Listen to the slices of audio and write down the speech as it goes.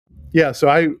Yeah, so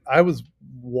I was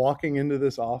walking into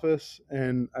this office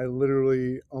and I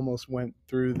literally almost went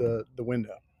through the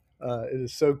window. It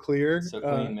is so clear. So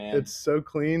clean, man. It's so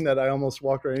clean that I almost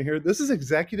walked right in here. This is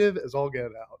executive as all get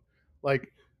out.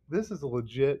 Like, this is a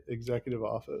legit executive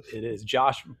office. It is.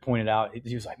 Josh pointed out,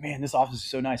 he was like, man, this office is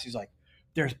so nice. He's like,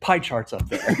 there's pie charts up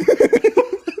there.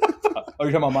 Oh,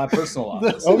 you're talking about my personal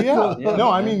office? Oh, yeah. No,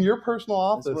 I mean your personal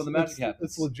office. That's where the magic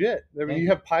happens. It's legit. I mean, you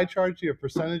have pie charts, you have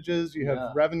percentages, you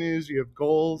have revenues, you have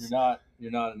goals.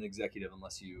 You're not an executive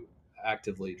unless you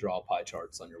actively draw pie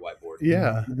charts on your whiteboard.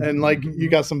 Yeah, and like you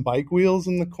got some bike wheels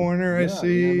in the corner. I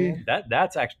see.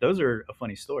 That's actually, those are a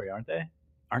funny story, aren't they?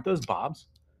 Aren't those Bob's?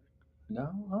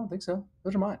 No, I don't think so.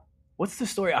 Those are mine. What's the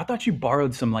story? I thought you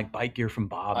borrowed some like bike gear from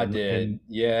Bob. I did.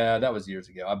 Yeah, that was years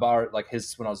ago. I borrowed like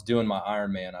when I was doing my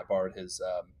Ironman. I borrowed his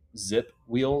Zip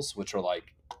wheels, which are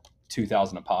like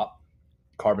 $2,000 a pop,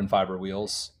 carbon fiber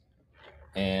wheels.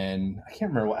 And I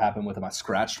can't remember what happened with them. I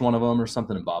scratched one of them or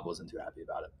something, and Bob wasn't too happy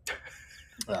about it.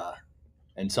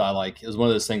 And so it was one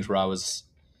of those things where I was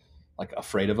like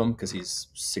afraid of him because he's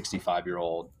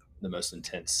 65-year-old, the most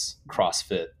intense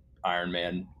CrossFit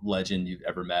Ironman legend you've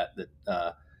ever met.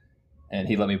 And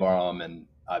he let me borrow them, and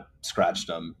I scratched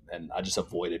them, and I just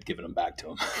avoided giving them back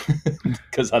to him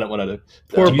because I don't want to.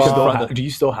 Poor Bob. Do you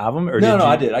still have them? Or no,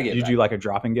 I did. Did you do like a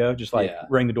drop and go? Just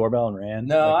ring the doorbell and ran?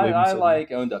 No, I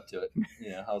owned up to it.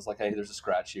 Yeah, I was like, hey, there's a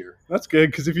scratch here. That's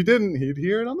good, because if you didn't, he'd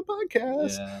hear it on the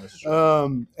podcast. Yeah, that's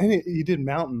true. And you did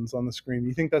mountains on the screen.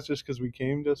 You think that's just because we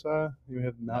came, Josiah? You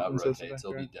had mountains. No,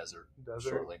 it'll be desert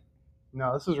shortly.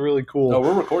 No, this is really cool. No,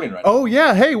 we're recording right now. Oh,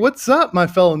 yeah. Hey, what's up, my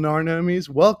fellow Narnomies?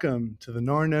 Welcome to the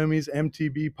Narnomies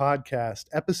MTB podcast,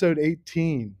 episode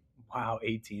 18. Wow,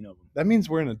 18 of them. That means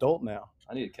we're an adult now.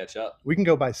 I need to catch up. We can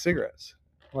go buy cigarettes.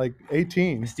 Like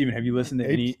 18. Steven, have you listened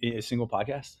to any single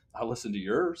podcast? I listened to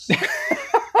yours.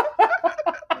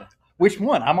 Which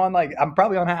one? I'm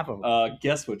probably on half of them.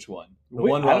 Guess which one? The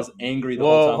one where I was angry the whoa,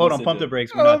 whole time. Hold on, pump the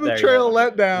brakes. We're not there the trail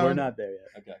yet. letdown. We're not there yet.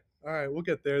 Okay. All right, we'll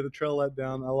get there. The trail let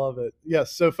down. I love it.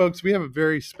 Yes. So, folks, we have a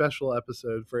very special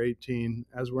episode for 18.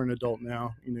 As we're an adult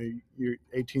now, your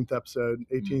 18th episode,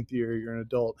 18th year, you're an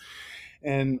adult,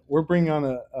 and we're bringing on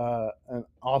an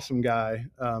awesome guy.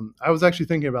 I was actually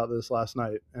thinking about this last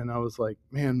night, and I was like,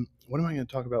 man, what am I going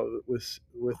to talk about with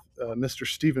Mr.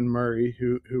 Stephen Murray,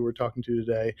 who we're talking to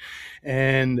today?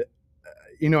 And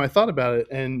I thought about it,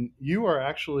 and you are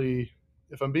actually,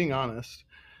 if I'm being honest,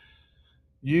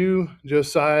 you,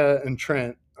 Josiah, and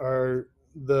Trent are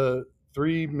the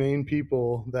three main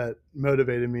people that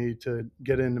motivated me to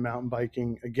get into mountain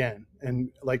biking again and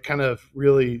like kind of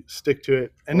really stick to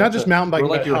it. And not just mountain biking,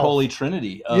 we're like but your health. holy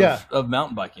trinity of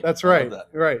mountain biking. That's right.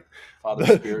 Right. Father,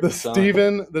 Spirit, the Son.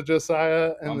 Stephen, the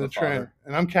Josiah, and the Trent. Father.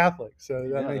 And I'm Catholic, so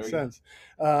that makes sense.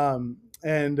 I'm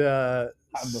the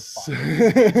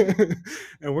father.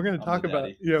 And we're going to talk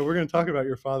about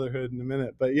your fatherhood in a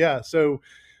minute. But yeah, so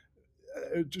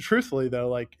truthfully though,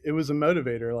 like it was a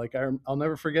motivator. Like I'll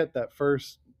never forget that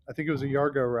first, I think it was a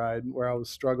Yargo ride where I was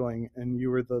struggling and you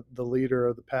were the leader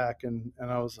of the pack. And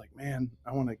I was like, man,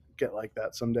 I want to get like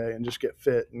that someday and just get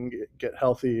fit and get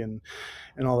healthy and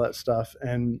all that stuff.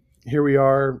 And here we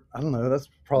are. I don't know. That's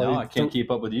probably, I can't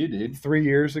keep up with you, dude. 3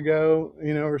 years ago,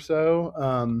 or so,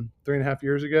 3.5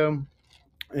 years ago.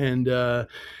 And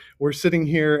we're sitting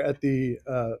here at the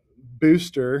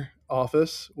Booster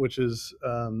office, which is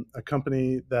a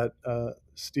company that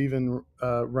Stephen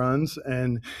runs,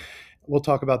 and we'll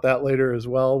talk about that later as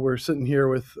well. We're sitting here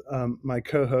with my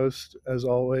co-host, as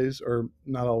always, or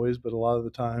not always, but a lot of the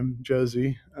time,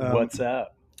 Josie. What's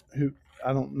up? Who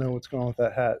I don't know what's going on with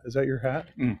that hat. Is that your hat?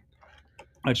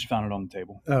 I just found it on the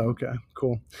table. Oh, okay,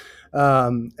 cool.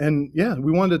 And yeah,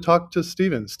 we wanted to talk to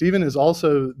Stephen. Stephen is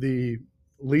also the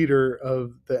leader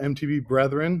of the MTB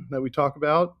Brethren that we talk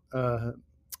about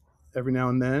every now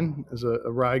and then as a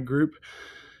ride group.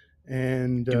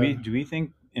 And do we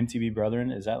think MTB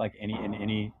Brethren is that like in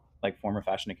any like form or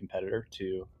fashion a competitor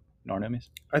to Narnomies?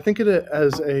 I think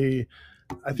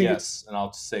yes, and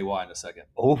I'll say why in a second.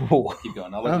 Oh, keep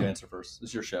going. I'll let you answer first.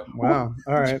 It's your show. Wow.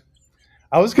 All right.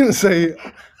 I was gonna say,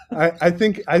 I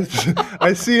think I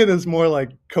see it as more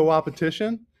like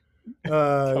co-opetition.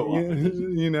 So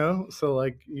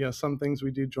like, some things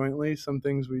we do jointly, some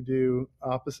things we do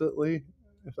oppositely,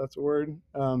 if that's a word.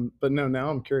 But no, now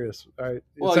I'm curious. I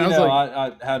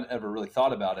hadn't ever really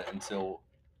thought about it until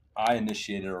I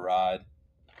initiated a ride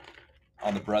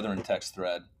on the Brethren text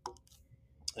thread,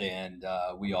 and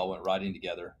we all went riding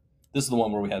together. This is the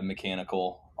one where we had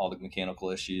all the mechanical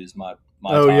issues, my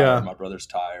tire, my brother's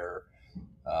tire,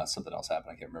 something else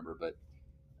happened, I can't remember. But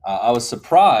I was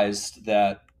surprised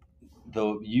that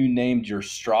though you named your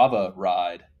Strava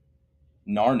ride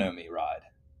Narnomi ride.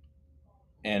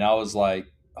 And I was like,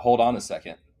 hold on a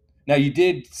second. Now you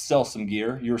did sell some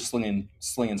gear. You were slinging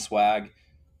swag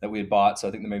that we had bought. So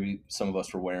I think that maybe some of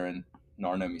us were wearing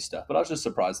Narnomi stuff, but I was just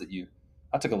surprised that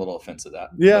I took a little offense at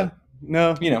that. Yeah,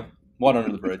 But, no. Water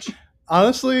under the bridge.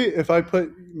 Honestly, if I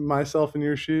put myself in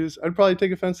your shoes, I'd probably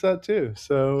take offense to that too.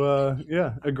 So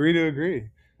yeah, agree to agree.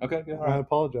 Okay, good. All I right.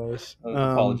 apologize.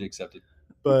 Apology accepted.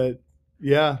 But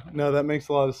yeah, no, that makes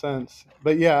a lot of sense.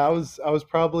 But yeah, I was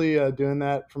probably doing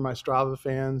that for my Strava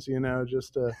fans,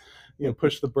 just to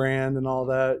push the brand and all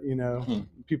that.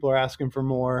 People are asking for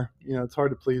more. It's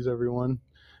hard to please everyone.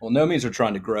 Well, Nomis are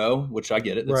trying to grow, which I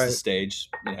get it. That's Right. the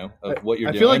stage, of what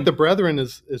you're doing. I feel like the brethren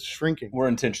is shrinking. We're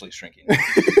intentionally shrinking.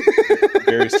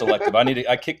 Very selective.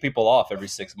 I kick people off every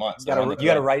 6 months. You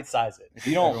got to right size it. If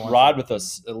you don't ride with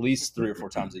us at least 3 or 4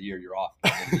 times a year, you're off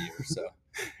at the end of the year. So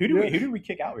who did we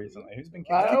kick out recently? Who's been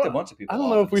kicked I out? kicked a bunch of people. I don't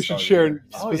know if we should share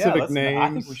specific names. I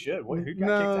think we should. Who got kicked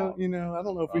out? I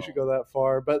don't know if we should go that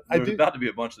far, but there's about to be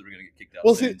a bunch that are going to get kicked out.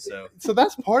 Well, soon, so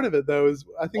that's part of it, though. Is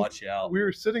I think watch out. We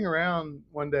were sitting around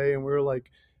one day and we were like,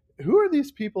 "Who are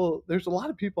these people?" There's a lot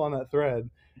of people on that thread,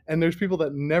 and there's people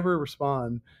that never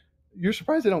respond. You're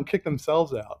surprised they don't kick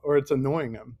themselves out, or it's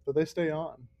annoying them, but they stay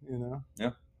on.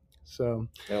 Yeah. So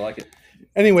they like it.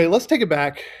 Anyway, let's take it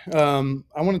back. I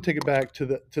want to take it back to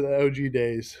the OG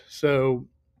days. So,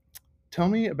 tell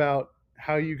me about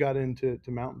how you got into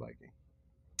mountain biking.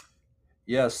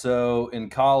 Yeah, so in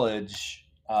college,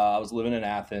 I was living in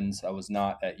Athens. I was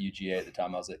not at UGA at the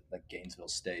time. I was at Gainesville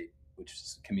State, which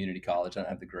is a community college. I didn't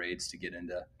have the grades to get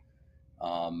into.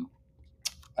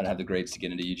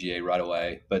 UGA right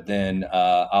away. But then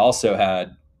I also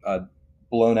had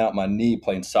blown out my knee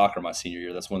playing soccer my senior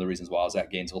year. That's one of the reasons why I was at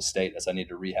Gainesville State, as I needed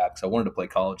to rehab because I wanted to play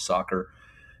college soccer.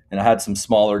 And I had some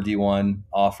smaller D1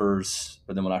 offers,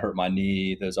 but then when I hurt my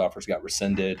knee, those offers got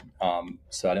rescinded.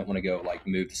 So I didn't want to go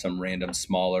move to some random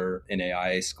smaller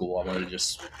NAIA school. I wanted to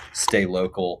just stay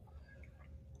local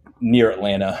near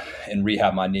Atlanta and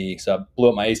rehab my knee. So I blew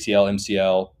up my ACL,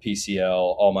 MCL,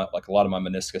 PCL, a lot of my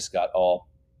meniscus got all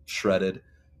shredded,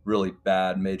 really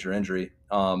bad major injury.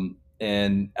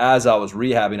 And as I was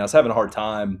rehabbing, I was having a hard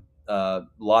time, a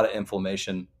lot of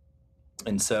inflammation.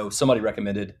 And so somebody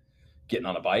recommended getting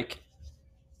on a bike.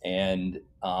 And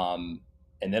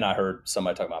then I heard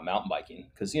somebody talk about mountain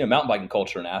biking because, mountain biking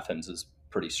culture in Athens is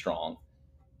pretty strong,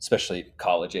 especially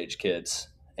college age kids.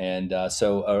 And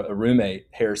so a roommate,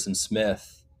 Harrison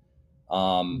Smith,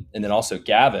 and then also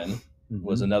Gavin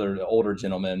was another older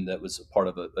gentleman that was a part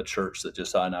of a church that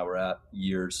Josiah and I were at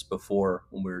years before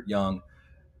when we were young.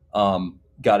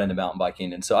 Got into mountain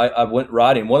biking. And so I went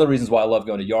riding. One of the reasons why I love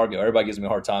going to Yargo, everybody gives me a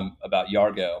hard time about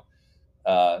Yargo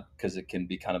because it can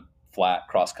be kind of flat,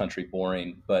 cross-country,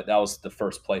 boring. But that was the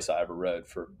first place I ever rode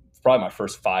for probably my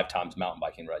first 5 times mountain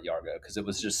biking ride Yargo because it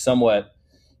was just somewhat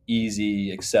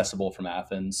easy, accessible from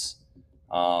Athens.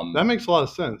 That makes a lot of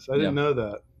sense. I didn't know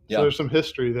that. So there's some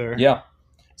history there. Yeah.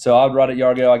 So I would ride at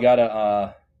Yargo. I got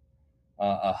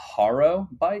a Haro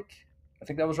bike. I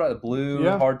think that was right. The blue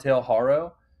hardtail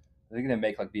Haro. I think they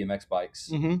make BMX bikes.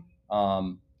 Mm-hmm.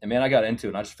 And man, I got into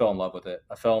it and I just fell in love with it.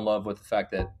 I fell in love with the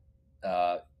fact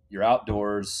that you're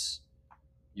outdoors,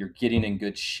 you're getting in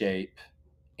good shape,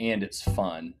 and it's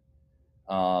fun.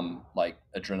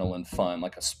 Adrenaline fun,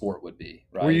 like a sport would be,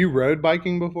 right? Were you road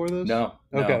biking before this? No.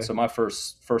 Okay. So my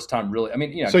first time really,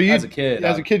 so as a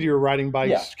kid, you were riding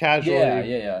bikes casually.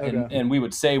 Yeah. Okay. And we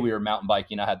would say we were mountain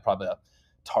biking. I had probably a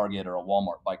Target or a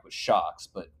Walmart bike with shocks,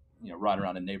 but riding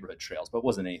around in neighborhood trails, but it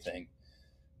wasn't anything,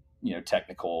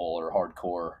 technical or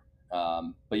hardcore.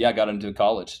 But yeah, I got into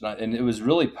college and it was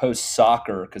really post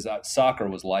soccer because soccer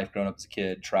was life growing up as a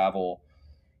kid, travel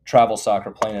soccer,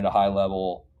 playing at a high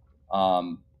level.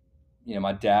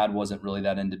 My dad wasn't really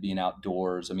that into being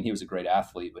outdoors. I mean, he was a great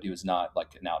athlete, but he was not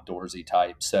an outdoorsy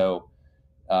type. So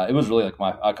it was really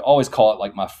I always call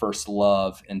it my first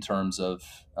love in terms of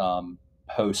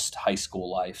post high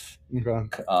school life.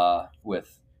 Okay.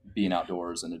 With being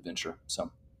outdoors and adventure.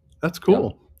 So that's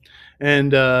cool.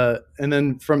 Yeah. And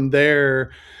then from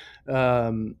there,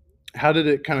 how did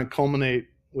it kind of culminate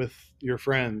with your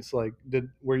friends?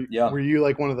 Were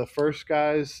you one of the first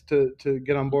guys to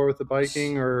get on board with the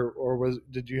biking, or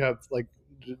did you have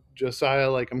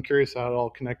Josiah? I'm curious how it all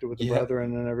connected with the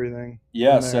brethren and everything.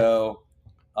 Yeah. So,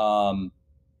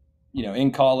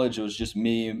 in college it was just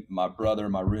me, my brother,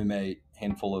 my roommate,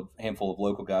 handful of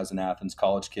local guys in Athens,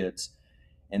 college kids.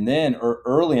 And then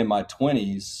early in my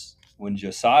 20s, when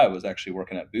Josiah was actually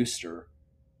working at Booster,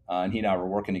 and he and I were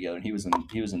working together, and he was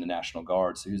in the National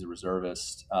Guard, so he was a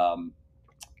reservist.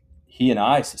 He and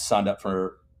I signed up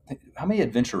for, I how many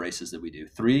adventure races did we do?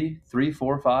 Three,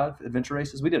 four, five adventure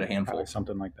races. We did a handful, Probably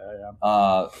something like that.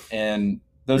 Yeah. And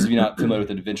those of you not familiar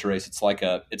with an adventure race, it's like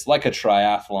a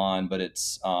triathlon, but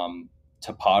it's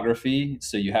topography.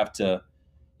 So you have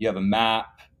a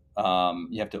map.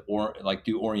 You have to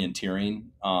do orienteering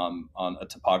on a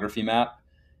topography map,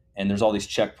 and there's all these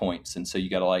checkpoints, and so you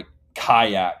got to like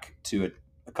kayak to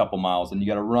a couple miles, and you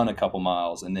got to run a couple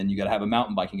miles, and then you got to have a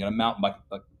mountain bike. You got a mountain bike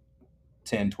like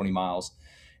 10, 20 miles,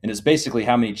 and it's basically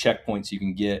how many checkpoints you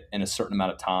can get in a certain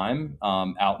amount of time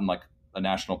out in like a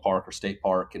national park or state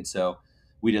park. And so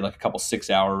we did like a couple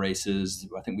 6-hour races.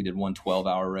 I think we did one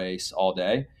 12-hour race all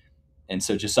day. And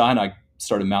so Josiah and I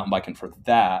started mountain biking for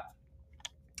that.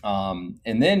 And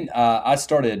then I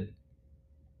started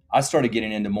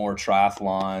getting into more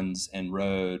triathlons and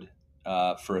road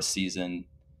for a season.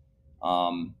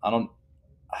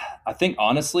 I think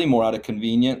honestly more out of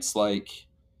convenience, like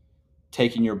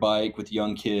taking your bike with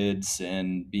young kids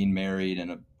and being married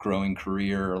and a growing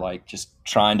career, or like just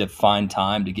trying to find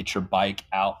time to get your bike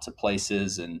out to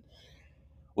places, and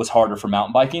was harder for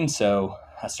mountain biking. So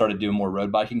I started doing more road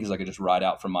biking because I could just ride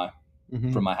out from my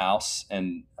house.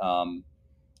 And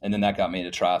then that got me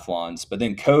into triathlons. But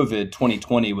then COVID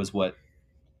 2020 was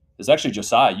actually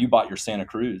Josiah, you bought your Santa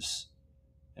Cruz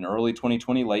in early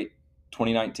 2020, late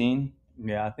 2019.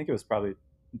 Yeah, I think it was probably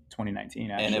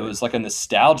 2019, actually. And it was like a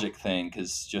nostalgic thing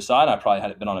because Josiah and I probably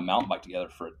hadn't been on a mountain bike together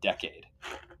for a decade.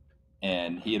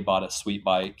 And he had bought a sweet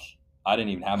bike. I didn't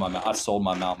even have I sold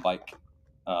my mountain bike,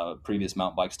 previous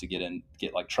mountain bikes to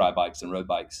get like tri bikes and road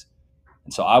bikes.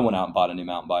 And so I went out and bought a new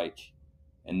mountain bike.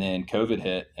 And then COVID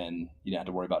hit, and you didn't have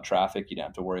to worry about traffic. You didn't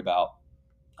have to worry about,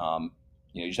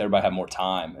 just everybody had more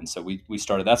time. And so we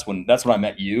started. That's when I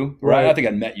met you. Right. I think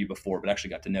I'd met you before, but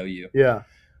actually got to know you. Yeah.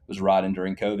 Was riding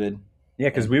during COVID. Yeah,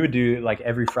 because we would do like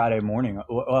every Friday morning.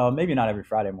 Well, maybe not every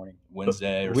Friday morning.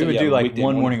 Wednesday. We would do like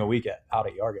one morning a week out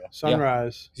at Yarga.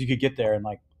 Sunrise. Yeah. You could get there in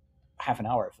like half an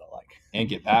hour, it felt like. And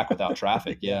get back without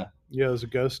traffic, yeah. Yeah, it was a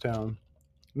ghost town.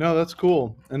 No, that's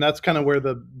cool. And that's kind of where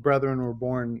the brethren were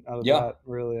born out of that,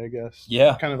 really, I guess.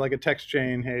 Yeah. Kind of like a text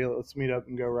chain, hey, let's meet up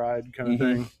and go ride kind of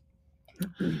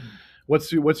thing.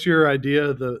 What's your idea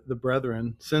of the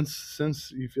brethren?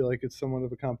 Since you feel like it's somewhat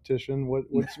of a competition, what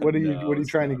are you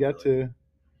trying to get to?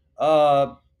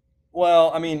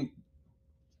 Well, I mean,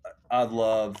 I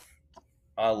love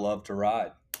to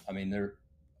ride. I mean,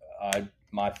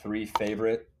 my three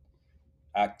favorite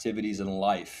activities in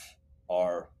life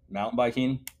are mountain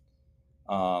biking,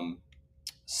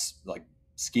 like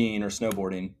skiing or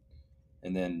snowboarding,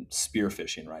 and then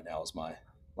spearfishing right now is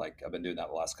I've been doing that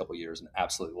the last couple of years and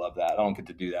absolutely love that. I don't get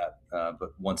to do that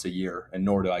but once a year, and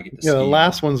nor do I get to ski. Yeah, the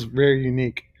last one's very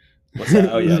unique. What's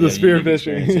that? Oh yeah, the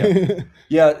spearfishing.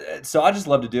 Yeah. So I just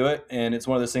love to do it, and it's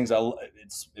one of those things.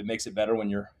 It makes it better when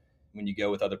you go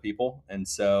with other people. And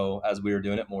so as we were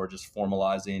doing it, more just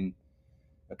formalizing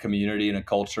a community and a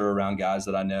culture around guys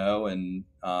that I know, and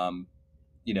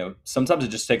sometimes it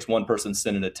just takes one person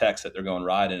sending a text that they're going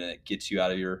riding, and it gets you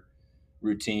out of your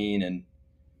routine and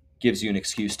gives you an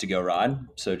excuse to go ride.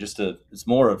 So it's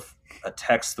more of a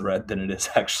text thread than it is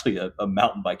actually a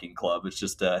mountain biking club. It's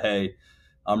just hey,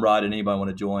 I'm riding. Anybody want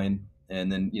to join? And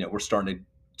then, we're starting to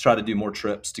try to do more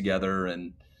trips together,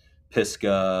 and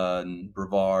Pisgah and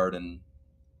Brevard, and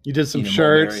you did some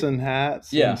shirts and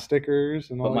hats and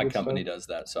stickers and all that. But my company does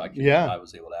that, so I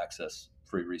was able to access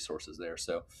free resources there.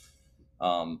 So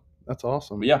that's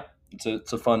awesome. But yeah,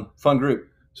 it's a fun group.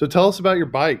 So tell us about your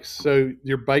bikes. So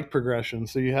your bike progression.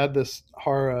 So you had this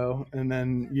Haro, and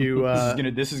then you.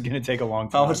 This is gonna take a long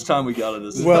time. How much time we got of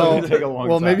this? Well, take a long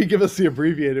time. Maybe give us the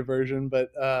abbreviated version.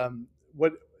 But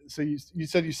what? So you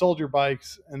said you sold your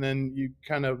bikes, and then you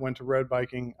kind of went to road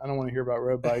biking. I don't want to hear about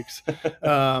road bikes.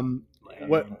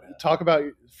 Talk about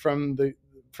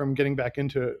from getting back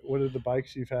into it. What are the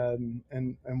bikes you've had,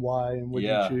 and why, and what did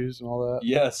you choose, and all that?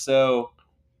 Yeah. So,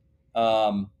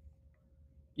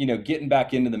 getting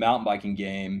back into the mountain biking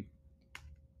game,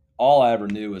 all I ever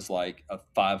knew was like a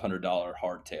 $500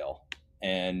 hardtail.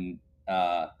 And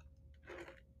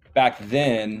back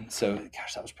then, so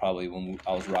gosh, that was probably when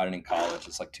I was riding in college.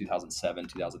 It's like 2007,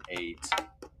 2008.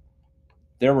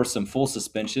 There were some full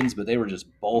suspensions, but they were just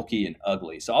bulky and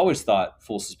ugly. So I always thought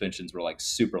full suspensions were like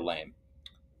super lame.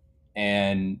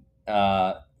 And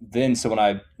then, so when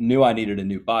I knew I needed a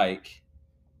new bike,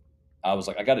 I was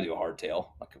like, I got to do a hardtail.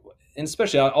 And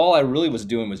especially, all I really was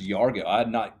doing was Yargo. I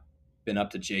had not been up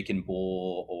to Jake and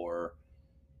Bull or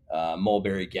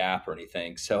Mulberry Gap or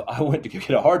anything. So I went to go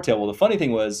get a hardtail. Well, the funny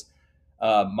thing was,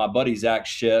 my buddy Zach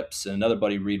Ships and another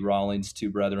buddy Reed Rawlings, two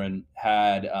brethren,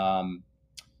 had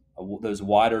a those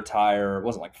wider tire. It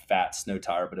wasn't like fat snow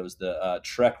tire, but it was the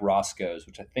Trek Roscoes,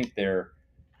 which I think they're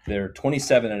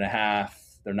 27 and a half.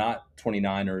 They're not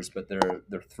 29ers, but they're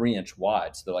 3-inch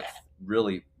wide. So they're like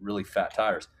really, really fat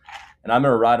tires. And I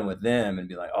remember riding with them and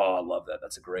be like, oh, I love that.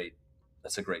 That's a great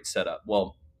setup.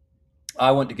 Well,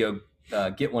 I went to go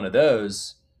get one of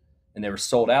those, and they were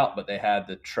sold out, but they had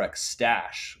the Trek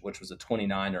Stash, which was a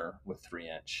 29er with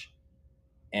 3-inch.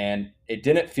 And it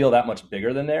didn't feel that much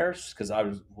bigger than theirs because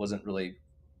wasn't really,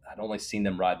 I'd only seen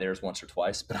them ride theirs once or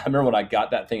twice. But I remember when I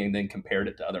got that thing and then compared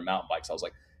it to other mountain bikes, I was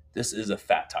like, this is a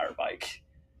fat tire bike.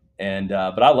 And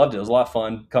but I loved it. It was a lot of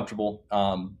fun, comfortable.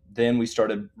 Then we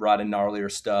started riding gnarlier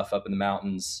stuff up in the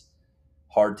mountains.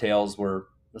 Hardtails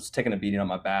was taking a beating on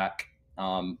my back.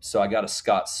 So I got a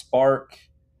Scott Spark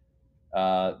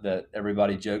that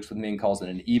everybody jokes with me and calls it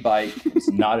an e-bike.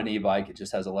 It's not an e-bike. It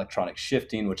just has electronic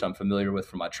shifting, which I'm familiar with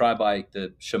from my tri-bike,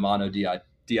 the Shimano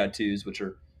Di2s, which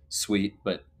are sweet.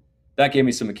 But that gave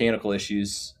me some mechanical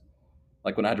issues,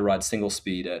 like when I had to ride single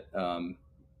speed at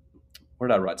where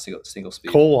did I ride single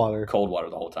speed? Coldwater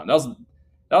the whole time. That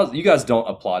was. You guys don't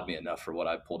applaud me enough for what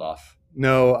I pulled off.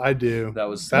 No, I do. That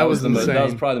was insane. That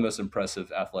was probably the most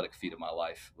impressive athletic feat of my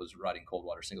life, was riding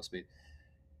Coldwater single speed.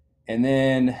 And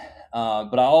then,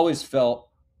 but I always felt.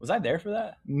 Was I there for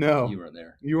that? No, you weren't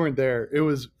there. You weren't there. It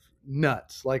was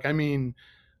nuts. Like, I mean,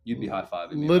 you'd be high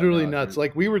fiving me. Literally right nuts.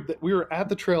 Like we were at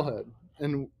the trailhead,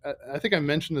 and I think I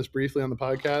mentioned this briefly on the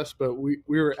podcast, but we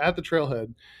were at the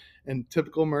trailhead, and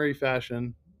typical Murray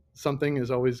fashion, something is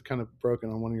always kind of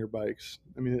broken on one of your bikes.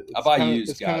 I mean, I buy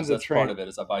used, guys. That's part of it.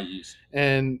 Is I buy used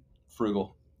and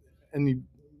frugal, and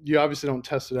you obviously don't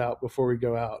test it out before we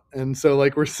go out. And so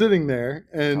like we're sitting there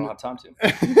and I don't have time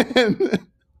to.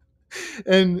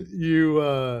 and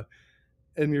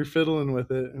you're fiddling with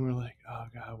it and we're like, oh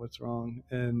God, what's wrong?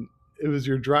 And it was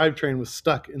your drivetrain was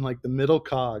stuck in like the middle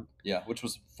cog. Yeah, which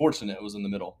was fortunate. It was in the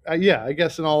middle. Yeah, I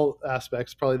guess in all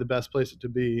aspects, probably the best place it to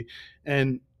be.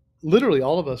 And literally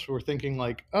all of us were thinking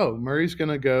like, oh, Murray's going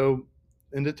to go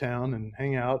into town and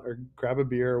hang out or grab a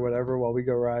beer or whatever while we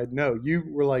go ride. No, you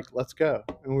were like, let's go.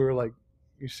 And we were like,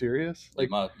 you serious? Like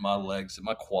my legs and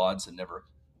my quads had never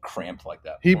cramped like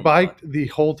that. He biked the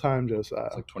whole time, Josiah.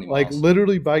 Like 20 miles. Like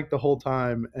literally biked the whole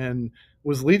time and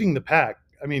was leading the pack.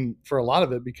 I mean, for a lot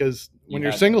of it, because when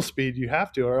you're single speed, you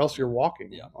have to, or else you're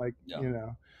walking. Yeah. Like, yeah. You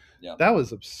know, yeah. That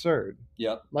was absurd.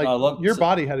 Yeah. Like your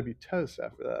body had to be toast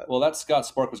after that. Well, that Scott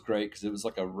Spark was great because it was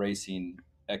like a racing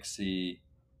XC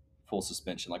full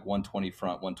suspension, like 120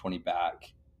 front, 120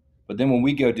 back. But then when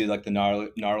we go do like the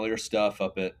gnarlier stuff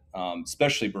up at,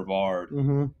 especially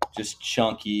Brevard, just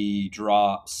chunky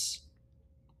drops,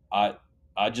 I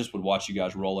just would watch you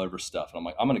guys roll over stuff. And I'm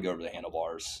like, I'm going to go over the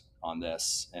handlebars on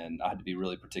this. And I had to be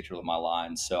really particular with my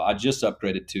lines. So I just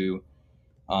upgraded to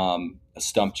a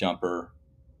stump jumper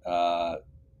that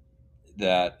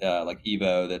like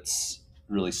Evo that's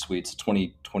really sweet. It's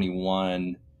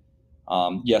 2021.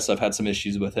 Yes, I've had some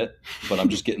issues with it, but I'm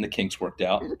just getting the kinks worked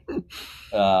out.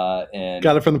 And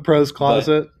got it from the Pros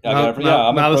Closet. I'm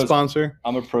not a sponsor.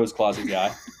 I'm a Pros Closet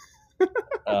guy.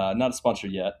 Not a sponsor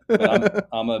yet, but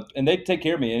and they take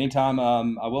care of me anytime.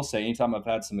 I will say, anytime I've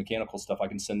had some mechanical stuff, I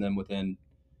can send them within.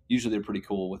 Usually, they're pretty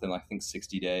cool. Within I think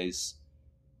 60 days,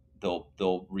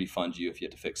 they'll refund you if you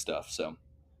have to fix stuff. So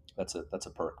that's a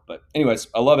perk. But anyways,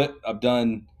 I love it. I've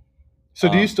done.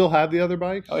 So do you still have the other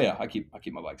bikes? Oh yeah, I keep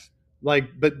my bikes.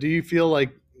 Like, but do you feel like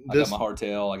this? I got my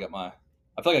hardtail. I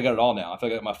feel like I got it all now. I feel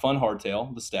like I got my fun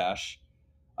hardtail, the Stash.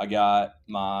 I got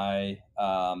my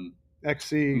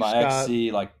XC,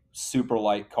 like super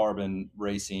light carbon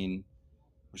racing,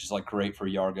 which is like great for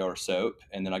Yargo or soap.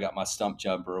 And then I got my stump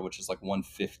jumper, which is like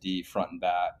 150 front and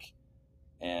back,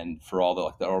 and for all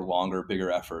the longer, bigger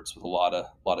efforts with a lot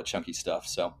of chunky stuff.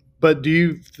 So, but do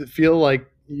you feel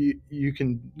like you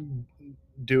can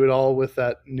do it all with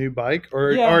that new bike,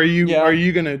 or are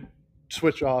you gonna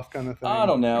switch off kind of thing? I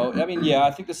don't know. I mean,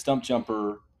 I think the stump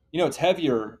jumper, it's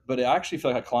heavier, but I actually feel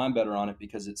like I climb better on it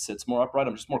because it sits more upright.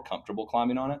 I'm just more comfortable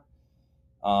climbing on it.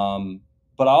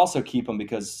 But I also keep them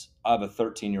because I have a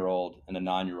 13-year-old and a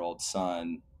 9-year-old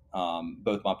son.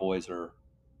 Both my boys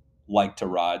like to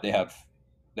ride. They have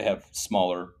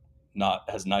smaller, not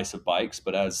as nice of bikes,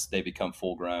 but as they become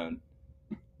full grown,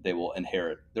 they will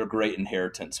inherit. Their great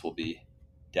inheritance will be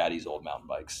Daddy's old mountain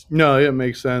bikes. No, it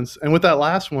makes sense. And with that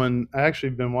last one, I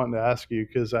actually been wanting to ask you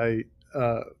because I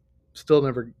still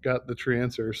never got the true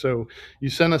answer. So you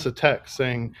sent us a text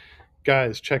saying,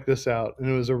 guys, check this out. And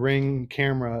it was a Ring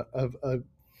camera of a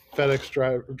FedEx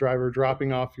driver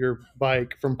dropping off your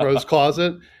bike from Pro's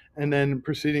Closet and then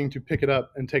proceeding to pick it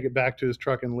up and take it back to his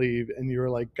truck and leave. And you were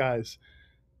like, guys,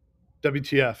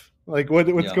 WTF. Like what's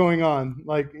Yeah. going on?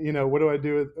 Like, what do I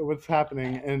do with what's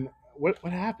happening? And what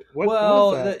happened? What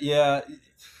Well, is that? yeah.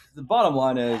 The bottom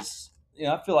line is,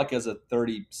 I feel like as a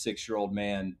 36-year-old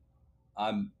man,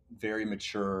 I'm very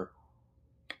mature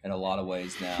in a lot of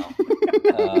ways now,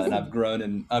 and I've grown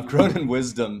in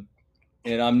wisdom,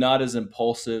 and I'm not as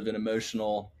impulsive and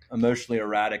emotionally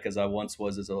erratic as I once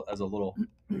was as a little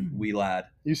wee lad.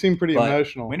 You seem pretty But-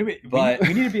 emotional. We need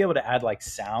to be able to add like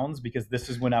sounds, because this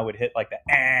is when I would hit like the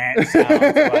sounds,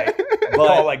 like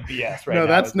all like BS right no, now.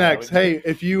 that's is what I next. would do. Hey,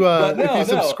 if you But no, if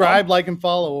you no, subscribe, like, and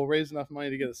follow, we'll raise enough money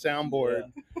to get a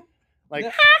soundboard. Like,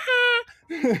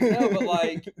 No, but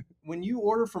like when you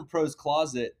order from Pro's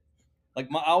Closet, like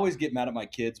I always get mad at my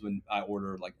kids when I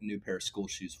order like a new pair of school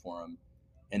shoes for them,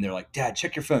 and they're like, "Dad,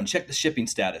 check your phone, check the shipping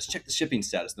status, check the shipping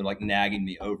status." They're like nagging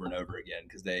me over and over again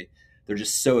because they're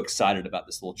just so excited about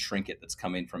this little trinket that's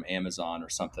coming from Amazon or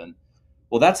something.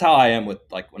 Well, that's how I am with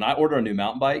like when I order a new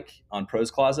mountain bike on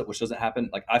Pro's Closet, which doesn't happen.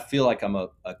 Like I feel like I'm a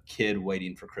kid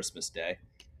waiting for Christmas Day.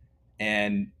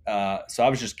 And so I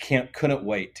was just couldn't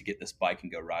wait to get this bike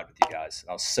and go ride with you guys.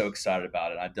 And I was so excited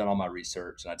about it. I'd done all my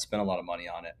research and I'd spent a lot of money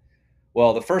on it.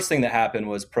 Well, the first thing that happened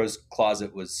was Pro's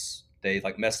Closet they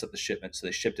like messed up the shipment, so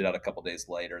they shipped it out a couple days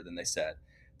later than they said.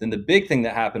 Then the big thing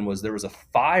that happened was there was a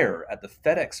fire at the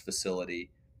FedEx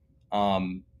facility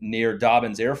near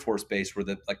Dobbins Air Force Base, where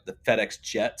the FedEx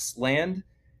jets land,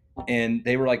 and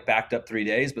they were like backed up 3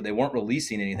 days, but they weren't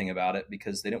releasing anything about it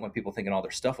because they didn't want people thinking all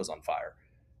their stuff was on fire.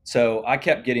 So I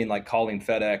kept getting like calling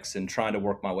FedEx and trying to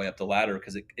work my way up the ladder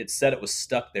because it said it was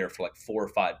stuck there for like 4 or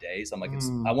 5 days. I'm like,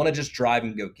 I want to just drive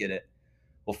and go get it.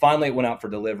 Well, finally it went out for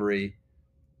delivery,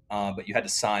 but you had to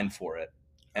sign for it.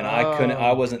 And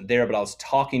I wasn't there, but I was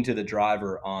talking to the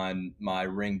driver on my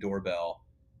Ring doorbell,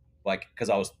 like, because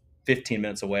I was 15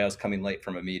 minutes away. I was coming late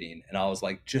from a meeting, and I was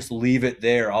like, just leave it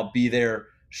there. I'll be there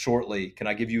shortly. Can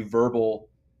I give you verbal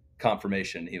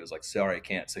confirmation? He was like, sorry, I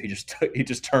can't. So he just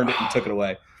turned it and took it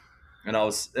away. And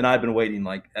I'd been waiting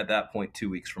like at that point 2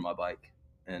 weeks for my bike,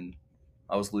 and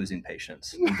I was losing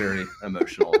patience and very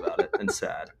emotional about it and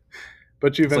sad.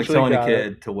 But you It's like eventually telling a got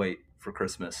kid it. to wait for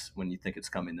Christmas when you think it's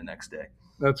coming the next day.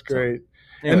 That's great.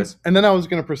 Anyways, And then I was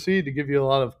going to proceed to give you a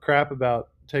lot of crap about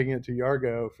taking it to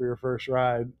Yargo for your first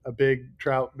ride, a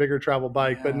bigger travel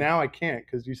bike. Yeah. But now I can't,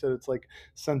 because you said it's like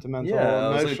sentimental, yeah,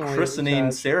 it was a emotionally christening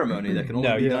attached. ceremony that can only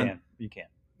No, be you done. can't. You can't.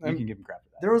 You can give him crap for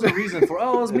that. There was a reason for.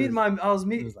 Oh, I was It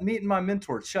was- meeting my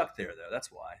mentor Chuck there though.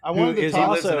 That's why. I Who wanted to is talk.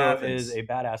 lives in also Athens. is a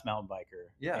badass mountain biker.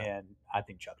 Yeah. And I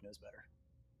think Chuck knows better.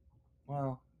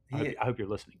 Well, I hope you're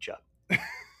listening, Chuck.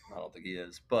 I don't think he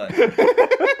is, but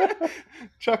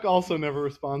Chuck also never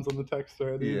responds on the text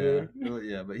thread either.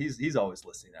 yeah, but he's always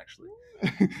listening. Actually,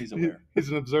 he's aware. He's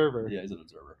an observer. Yeah, he's an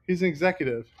observer. He's an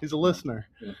executive. He's a listener.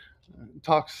 Yeah.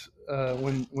 Talks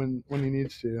when he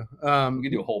needs to. We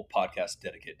could do a whole podcast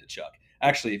dedicated to Chuck.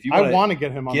 Actually, if you I want to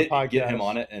get him on the podcast. get him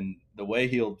on it, and the way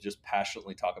he'll just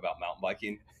passionately talk about mountain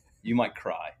biking, you might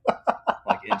cry,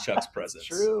 like in Chuck's presence.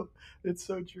 It's true. It's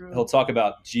so true. He'll talk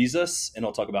about Jesus and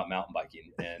he'll talk about mountain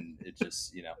biking, and it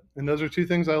just And those are two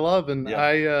things I love. And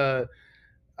Yeah.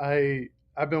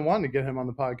 I've been wanting to get him on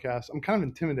the podcast. I'm kind of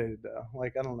intimidated though.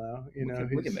 Like, I don't know.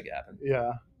 we can make it happen.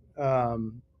 Yeah.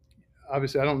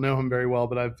 Obviously, I don't know him very well,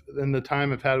 but in the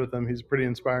time I've had with him, he's a pretty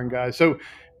inspiring guy. So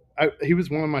he was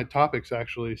one of my topics,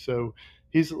 actually. So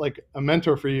he's like a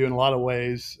mentor for you in a lot of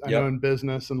ways. I know in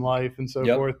business and life and so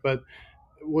forth. But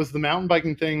was the mountain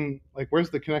biking thing, like,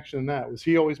 where's the connection in that? Was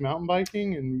he always mountain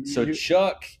biking? And so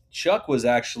Chuck was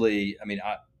actually, I mean,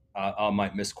 I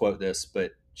might misquote this,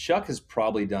 but Chuck has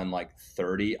probably done like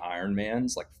 30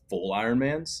 Ironmans, like full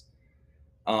Ironmans.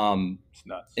 It's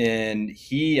nuts. And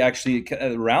he actually,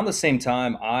 around the same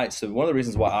time, so one of the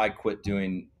reasons why I quit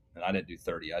doing, and I didn't do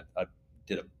 30, I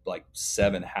did like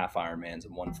 7 half Ironmans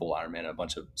and 1 full Ironman and a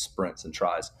bunch of sprints and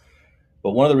tries.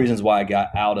 But one of the reasons why I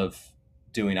got out of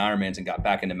doing Ironmans and got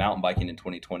back into mountain biking in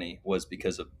 2020 was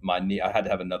because of my knee. I had to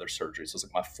have another surgery. So it's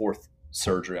like my 4th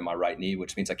surgery on my right knee,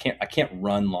 which means I can't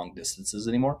run long distances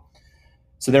anymore.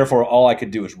 So therefore, all I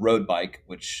could do is road bike,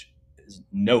 which is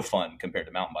no fun compared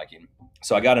to mountain biking.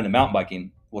 So I got into mountain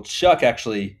biking. Well, Chuck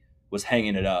actually was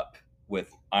hanging it up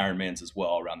with Ironmans as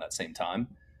well around that same time,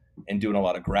 and doing a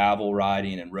lot of gravel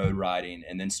riding and road riding,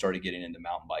 and then started getting into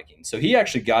mountain biking. So he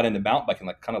actually got into mountain biking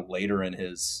like kind of later in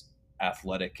his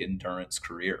athletic endurance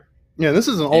career. Yeah, this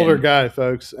is an older guy,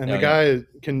 folks, and the guy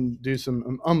can do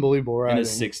some unbelievable riding. In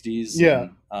his 60s. Yeah.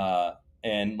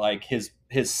 And like his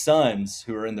sons,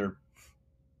 who are in their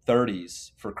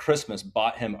 30s, for Christmas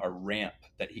bought him a ramp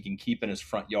that he can keep in his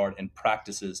front yard and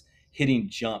practices hitting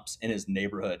jumps in his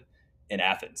neighborhood in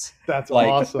Athens. That's Like,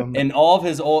 awesome. And all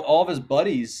of his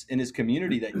buddies in his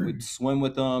community that would swim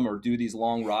with them or do these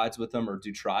long rides with them or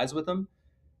do tries with them,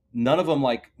 none of them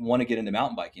like want to get into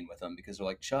mountain biking with them because they're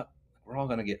like, Chuck, we're all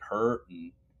going to get hurt.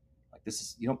 And like,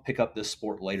 you don't pick up this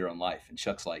sport later in life. And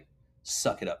Chuck's like,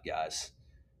 suck it up, guys.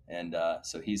 And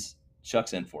so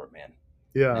Chuck's in for it, man.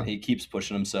 Yeah. And he keeps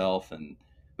pushing himself.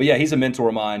 But yeah, he's a mentor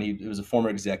of mine. He was a former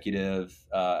executive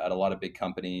at a lot of big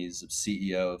companies,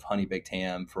 CEO of Honey Baked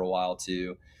Ham for a while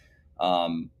too.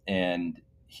 And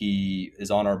he is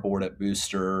on our board at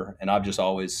Booster, and I've just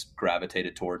always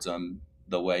gravitated towards him,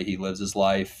 the way he lives his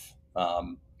life.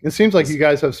 It seems like you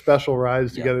guys have special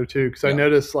rides together too, because I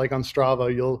noticed like on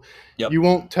Strava, you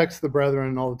won't text the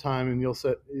brethren all the time, and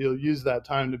you'll use that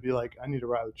time to be like, I need to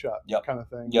ride with Chuck, kind of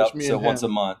thing. So once a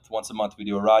month we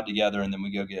do a ride together, and then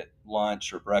we go get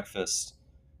lunch or breakfast,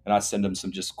 and I send him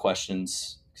some just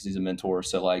questions because he's a mentor.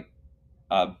 So like,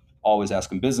 I always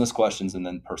ask him business questions and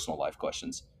then personal life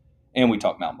questions, and we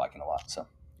talk mountain biking a lot. So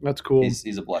that's cool.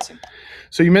 He's a blessing.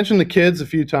 So you mentioned the kids a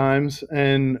few times,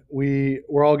 and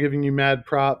we're all giving you mad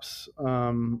props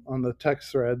on the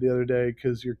text thread the other day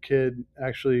because your kid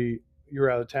actually, you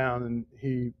were out of town and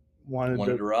he wanted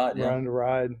to ride.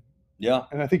 Yeah.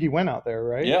 And I think he went out there,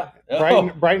 right? Yeah.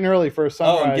 Bright and early for a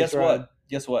sunrise. Oh, and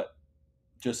guess what?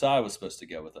 Josiah was supposed to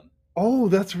go with him. Oh,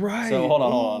 that's right. So hold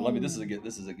on. This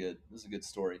is a good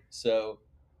story. So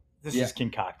This is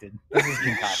concocted.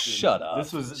 Shut up.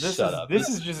 This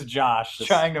is just Josh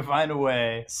trying to find a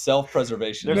way.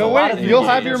 Self-preservation. You'll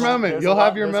have your moment. There's a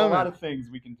lot of things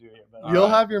we can do here. You'll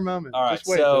have your moment. All right. Just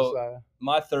wait, so Josiah.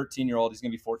 My 13-year-old, he's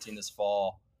going to be 14 this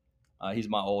fall. He's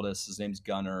my oldest. His name's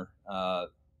Gunner. My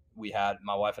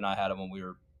wife and I had him when we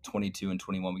were 22 and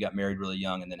 21. We got married really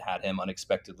young and then had him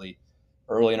unexpectedly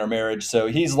early in our marriage. So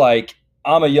he's like,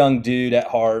 I'm a young dude at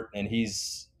heart, and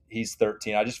he's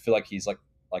 13. I just feel like he's like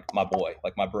my boy,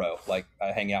 like my bro. Like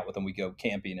I hang out with him. We go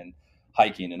camping and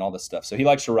hiking and all this stuff. So he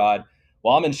likes to ride.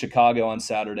 Well, I'm in Chicago on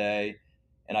Saturday,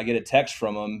 and I get a text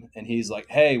from him, and he's like,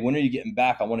 hey, when are you getting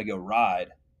back? I want to go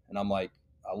ride. And I'm like,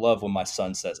 I love when my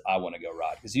son says, I want to go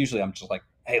ride. Because usually I'm just like,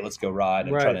 hey, let's go ride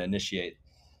and try to initiate.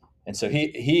 And so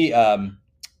he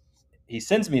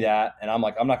sends me that, and I'm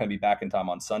like, I'm not going to be back in time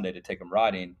on Sunday to take him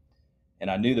riding.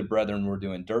 And I knew the brethren were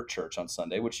doing dirt church on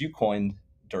Sunday, which you coined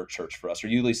dirt church for us, or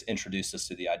you at least introduced us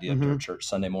to the idea of dirt church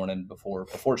Sunday morning before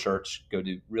church, go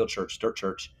do real church, dirt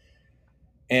church.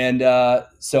 And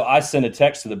so I sent a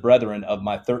text to the brethren of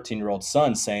my 13-year-old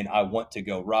son saying, I want to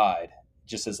go ride,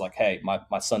 just as like, hey,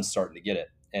 my son's starting to get it.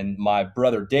 And my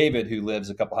brother David, who lives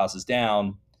a couple houses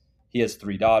down, he has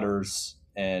 3 daughters,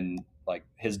 and like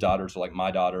his daughters are like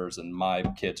my daughters, and my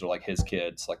kids are like his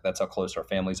kids. Like that's how close our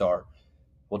families are.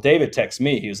 Well, David texts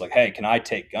me. He was like, hey, can I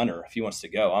take Gunner? If he wants to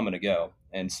go, I'm going to go.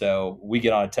 And so we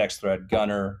get on a text thread,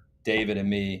 Gunner, David, and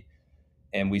me,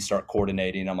 and we start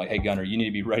coordinating. I'm like, hey, Gunner, you need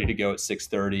to be ready to go at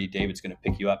 6:30. David's going to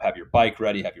pick you up, have your bike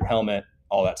ready, have your helmet,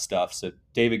 all that stuff. So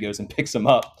David goes and picks him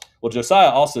up. Well, Josiah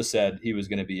also said he was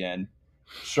going to be in.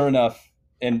 Sure enough,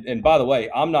 and by the way,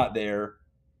 I'm not there.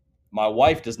 My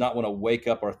wife does not want to wake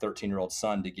up our 13-year-old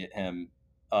son to get him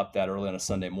up that early on a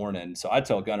Sunday morning. So I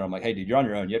tell Gunner, I'm like, hey, dude, you're on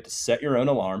your own. You have to set your own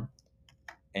alarm,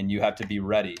 and you have to be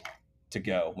ready to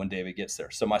go when David gets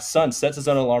there. So my son sets his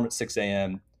own alarm at 6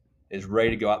 a.m., is ready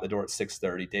to go out the door at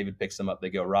 6:30. David picks him up. They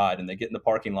go ride, and they get in the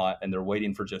parking lot, and they're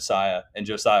waiting for Josiah, and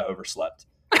Josiah overslept.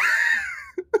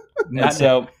 And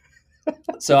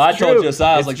so I told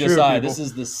Josiah, I was like, Josiah, this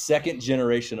is the second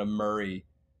generation of Murray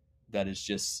that is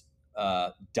just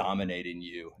dominating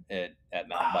you at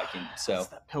mountain biking. So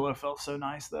that pillow felt so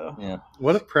nice, though. Yeah.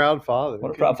 What a proud father.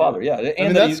 Yeah.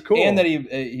 And that's cool. And that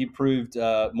he proved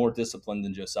more disciplined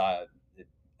than Josiah. It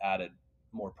added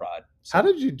more pride. So. How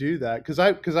did you do that? Because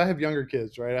I have younger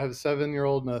kids, right? I have a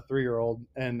 7-year-old and a 3-year-old,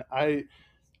 and I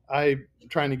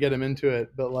trying to get them into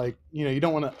it, but like, you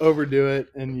don't want to overdo it,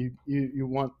 and you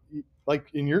want,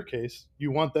 like in your case, you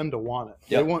want them to want it.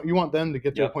 Yep. You want them to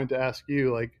get to a point to ask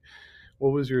you, like,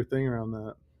 what was your thing around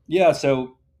that? Yeah.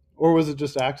 So, or was it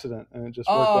just accident and it just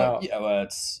worked out? Yeah. Well,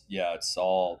 it's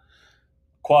all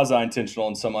quasi-intentional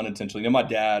and some unintentional. My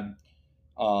dad.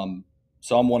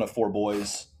 So I'm one of 4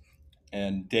 boys,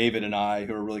 and David and I,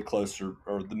 who are really close,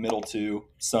 are the middle 2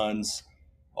 sons.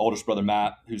 Oldest brother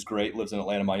Matt, who's great, lives in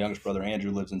Atlanta. My youngest brother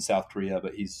Andrew lives in South Korea,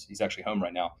 but he's actually home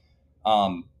right now.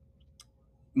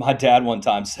 My dad one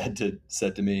time said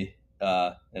to me,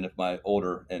 and if my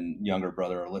older and younger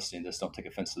brother are listening to this, don't take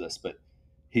offense to this, but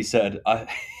he said,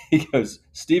 he goes,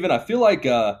 Stephen, I feel like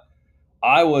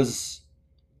I was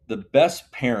the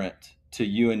best parent to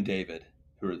you and David,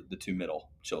 who are the 2 middle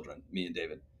children, me and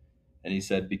David. And he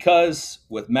said, because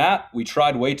with Matt, we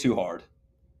tried way too hard.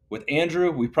 With Andrew,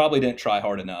 we probably didn't try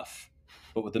hard enough,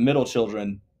 but with the middle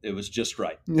children, it was just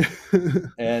right.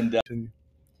 And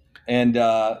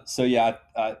so yeah,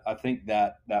 I think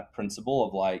that principle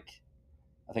of like,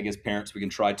 I think as parents we can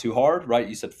try too hard, right?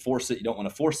 You said force it, you don't want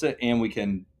to force it, and we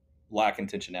can lack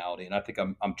intentionality. And I think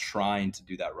I'm trying to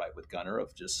do that right with Gunner,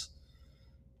 of just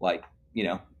like,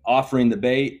 offering the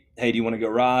bait. Hey, do you want to go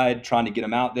ride? Trying to get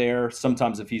him out there.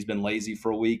 Sometimes if he's been lazy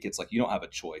for a week, it's like, you don't have a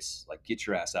choice. Like, get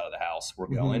your ass out of the house. We're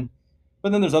going.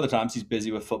 But then there's other times he's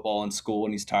busy with football and school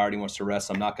and he's tired. He wants to rest.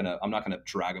 I'm not gonna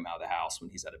drag him out of the house when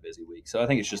he's had a busy week. So I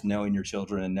think it's just knowing your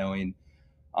children and knowing,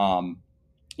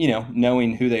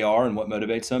 knowing who they are and what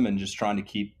motivates them, and just trying to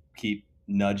keep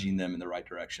nudging them in the right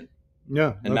direction.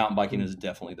 Yeah. And mountain biking is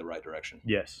definitely the right direction.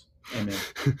 Yes. Amen.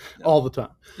 All the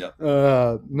time. Yep.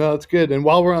 No, it's good. And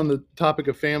while we're on the topic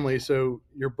of family, so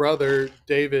your brother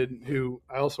David, who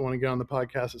I also want to get on the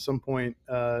podcast at some point,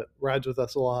 rides with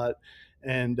us a lot,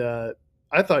 and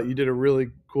I thought you did a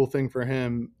really cool thing for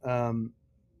him.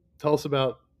 Tell us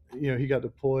about, he got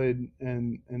deployed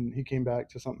and he came back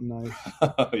to something nice.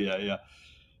 Oh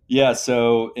yeah.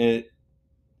 So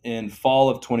in fall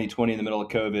of 2020, in the middle of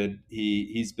COVID,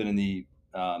 he's been in the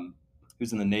he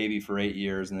was in the Navy for 8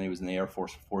 years, and then he was in the Air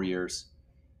Force for 4 years,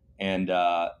 and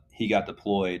he got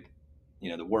deployed,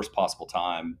 the worst possible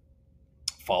time,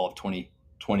 fall of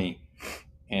 2020,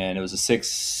 and it was a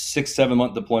 7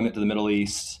 month deployment to the Middle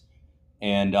East.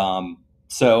 And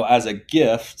so as a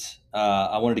gift,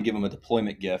 I wanted to give him a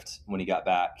deployment gift when he got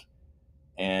back,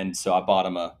 and so I bought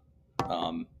him a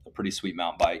pretty sweet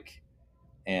mountain bike.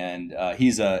 And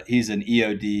he's an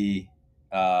EOD,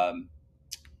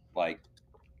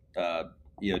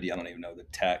 EOD, I don't even know the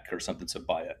tech or something. So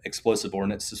by explosive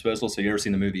ordnance disposal. So you ever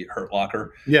seen the movie Hurt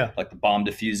Locker? Yeah. Like the bomb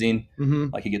diffusing.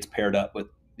 Like he gets paired up with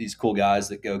these cool guys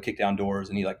that go kick down doors,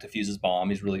 and he like diffuses bomb.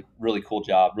 He's really, really cool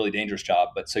job, really dangerous job.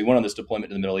 But so he went on this deployment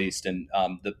to the Middle East, and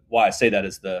why I say that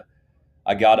is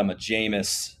I got him a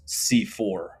Jameis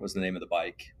C4 was the name of the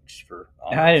bike.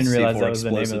 I didn't realize that was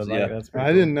the name of the bike. Yeah. That's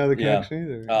I didn't know the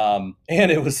connection either.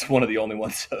 And it was one of the only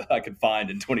ones I could find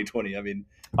in 2020. I mean,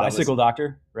 Bicycle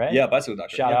Doctor, right? Yeah, Bicycle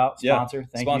Doctor. Shout out, sponsor.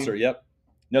 Thank sponsor, you. Yep.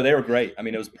 No, they were great. I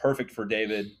mean, it was perfect for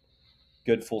David.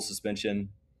 Good full suspension,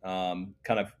 kind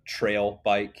of trail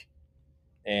bike.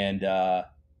 And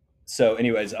so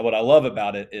anyways, what I love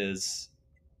about it is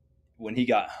when he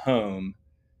got home,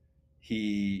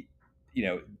 he,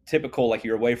 typical, like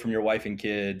you're away from your wife and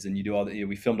kids and you do all the,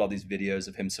 we filmed all these videos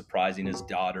of him surprising his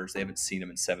daughters. They haven't seen him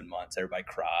in 7 months. Everybody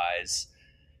cries,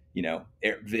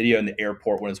 video in the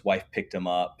airport when his wife picked him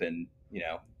up, and,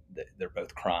 they're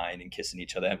both crying and kissing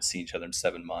each other. They haven't seen each other in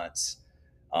 7 months.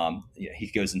 He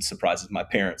goes and surprises my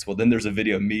parents. Well, then there's a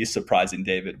video of me surprising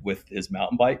David with his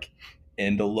mountain bike,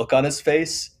 and the look on his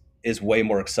face is way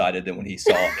more excited than when he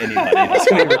saw anybody else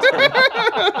when he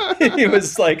returned. He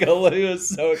was like, he was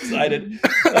so excited.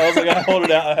 I was like, I held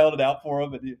it out for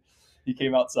him, and he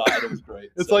came outside. It was great.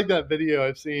 It's like that video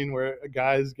I've seen where a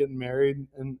guy's getting married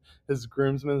and his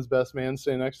groomsman, his best man,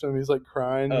 standing next to him. He's like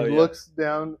crying. He looks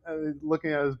down and he's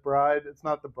looking at his bride. It's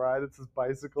not the bride, it's his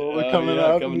bicycle. They're coming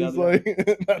up, and he's like,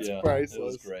 that's priceless. It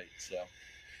was great. So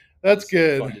that's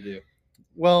good. Fun to do.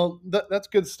 Well, that's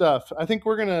good stuff. I think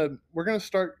we're gonna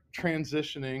start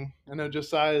transitioning. I know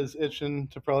Josiah is itching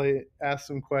to probably ask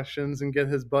some questions and get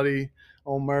his buddy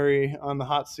old Murray on the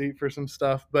hot seat for some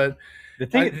stuff. But the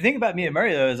thing about me and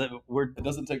Murray though is that it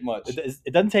doesn't take much.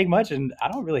 It doesn't take much, and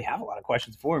I don't really have a lot of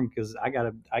questions for him because I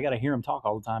gotta hear him talk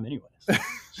all the time, anyways.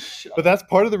 But that's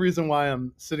part of the reason why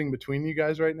I'm sitting between you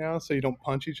guys right now, so you don't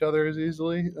punch each other as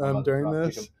easily during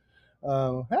this.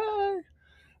 Hey.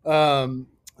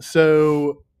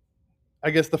 So I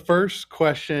guess the first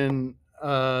question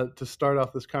to start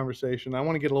off this conversation, I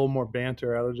want to get a little more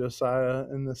banter out of Josiah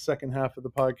in the second half of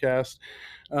the podcast.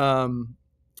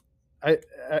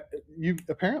 You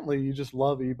apparently just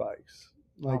love e-bikes.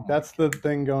 Like that's the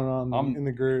thing going on in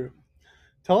the group.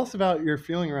 Tell us about your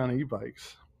feeling around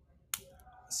e-bikes.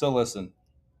 So listen,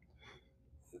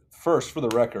 first for the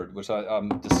record, which I'm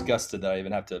disgusted that I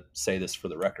even have to say this for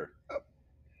the record.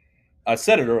 I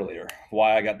said it earlier,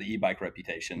 why I got the e-bike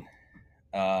reputation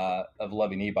of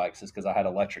loving e-bikes is because I had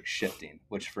electric shifting,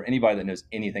 which for anybody that knows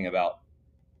anything about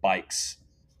bikes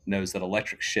knows that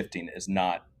electric shifting is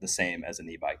not the same as an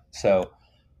e-bike. So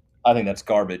I think that's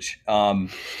garbage. The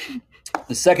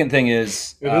second thing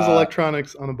is it is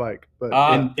electronics on a bike, but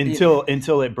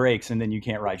until it breaks and then you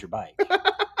can't ride your bike.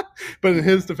 But in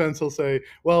his defense, he'll say,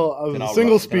 "Well, I was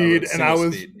single speed, and I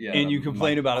was." Yeah, and you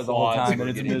complain about it the whole time, and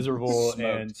it's miserable,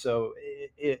 and so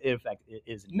in fact, it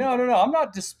isn't. No. I'm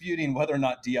not disputing whether or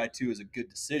not Di2 is a good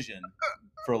decision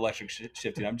for electric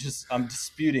shifting. I'm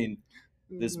disputing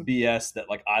this BS that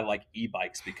like I like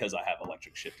e-bikes because I have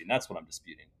electric shifting. That's what I'm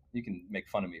disputing. You can make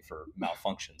fun of me for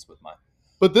malfunctions with my.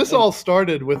 But this all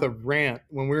started with a rant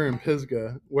when we were in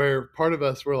Pisgah, where part of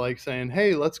us were like saying,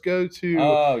 "Hey, let's go to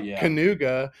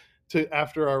Canuga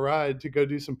after our ride to go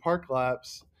do some park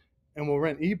laps, and we'll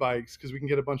rent e-bikes because we can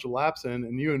get a bunch of laps in."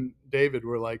 And you and David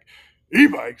were like,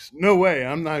 "E-bikes? No way!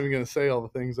 I'm not even going to say all the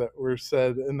things that were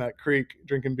said in that creek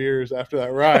drinking beers after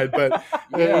that ride." But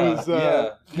you guys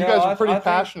are pretty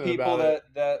passionate about it.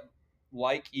 People that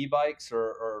like e-bikes or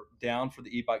are down for the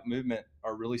e-bike movement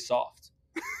are really soft.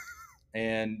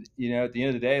 And, at the end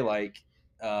of the day, like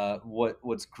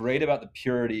what's great about the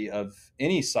purity of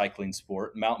any cycling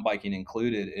sport, mountain biking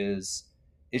included, is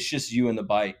it's just you and the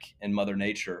bike and Mother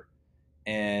Nature,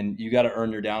 and you got to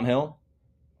earn your downhill.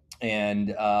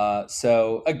 And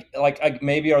so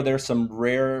maybe are there some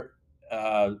rare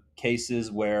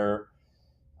cases where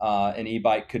an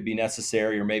e-bike could be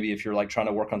necessary, or maybe if you're like trying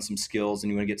to work on some skills and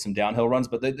you want to get some downhill runs.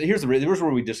 But here's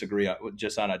where we disagree.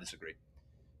 Josiah and I disagree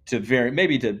to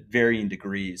varying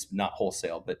degrees, not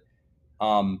wholesale. But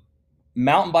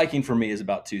mountain biking for me is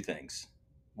about two things.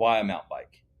 Why a mountain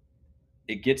bike?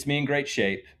 It gets me in great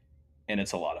shape, and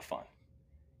it's a lot of fun.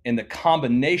 And the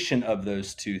combination of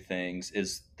those two things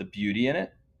is the beauty in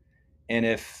it. And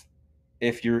if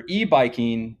you're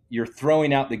e-biking, you're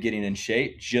throwing out the getting in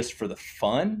shape just for the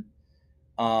fun.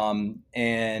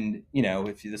 And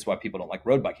this is why people don't like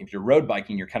road biking. If you're road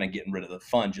biking, you're kind of getting rid of the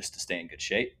fun just to stay in good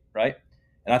shape, right?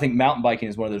 And I think mountain biking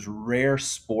is one of those rare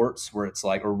sports where it's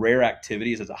like, or rare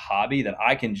activities as a hobby that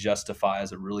I can justify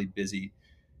as a really busy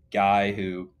guy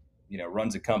who,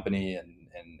 runs a company and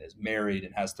is married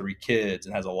and has 3 kids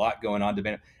and has a lot going on.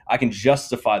 I can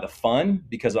justify the fun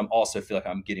because I'm also feel like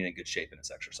I'm getting in good shape in this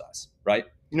exercise, right?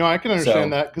 I can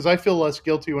understand that because I feel less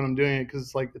guilty when I'm doing it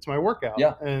because it's my workout.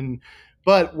 Yeah.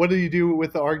 But what do you do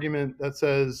with the argument that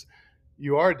says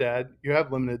you are dad, you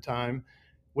have limited time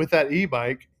with that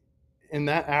e-bike? In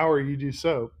that hour you do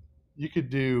soap, you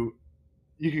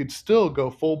could still go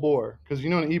full bore because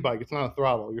an e-bike, it's not a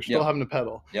throttle. You're still having to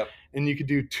pedal. Yep. And you could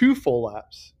do 2 full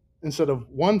laps instead of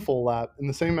 1 full lap in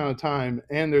the same amount of time.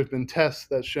 And there's been tests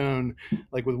that shown,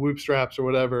 like with Whoop straps or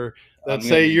whatever, that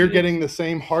say you're getting the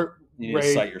same heart you rate need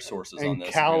to cite your sources and on this.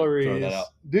 calories. That out.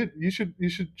 Dude, you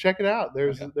should check it out.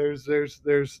 There's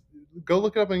go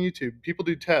look it up on YouTube. People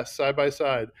do tests side by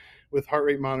side with heart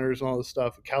rate monitors and all this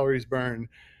stuff, calories burned,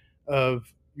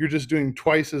 of you're just doing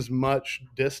twice as much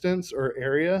distance or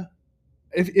area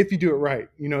if you do it right.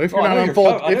 If you're not on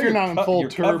full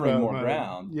turbo more mode.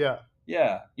 ground.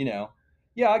 Yeah.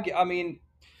 I mean,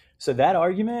 so that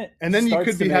argument, and then you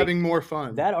could be having more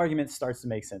fun. That argument starts to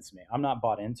make sense to me. I'm not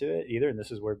bought into it either, and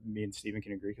this is where me and Steven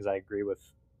can agree because I agree with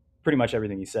pretty much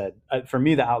everything he said. For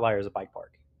me, the outlier is a bike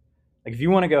park. Like if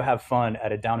you want to go have fun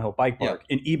at a downhill bike park,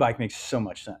 an e-bike makes so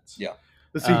much sense. Yeah.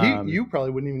 But see, you probably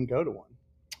wouldn't even go to one.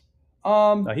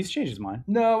 No, he's changed his mind.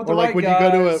 No, or like, would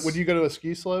you go to a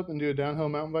ski slope and do a downhill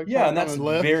mountain bike? Yeah, and that's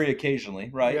very occasionally,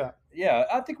 right? Yeah.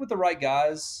 I think with the right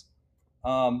guys.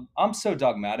 I'm so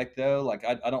dogmatic though. Like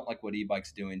I don't like what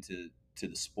e-bike's doing to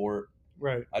the sport.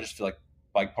 Right. I just feel like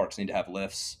bike parks need to have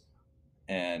lifts,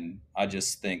 and I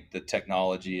just think the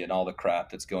technology and all the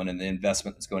crap that's going in, the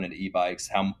investment that's going into e-bikes,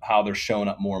 how they're showing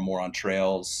up more and more on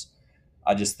trails.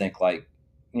 I just think like,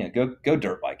 go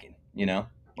dirt biking.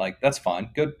 Like that's fine.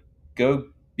 Go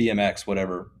BMX,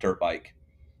 whatever, dirt bike.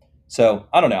 So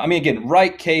I don't know. I mean, again,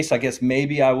 right case, I guess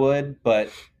maybe I would,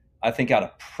 but I think out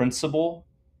of principle,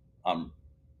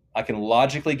 I can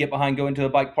logically get behind going to a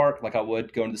bike park like I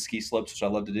would going to the ski slopes, which I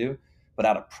love to do. But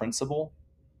out of principle,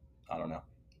 I don't know.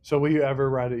 So will you ever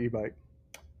ride an e-bike?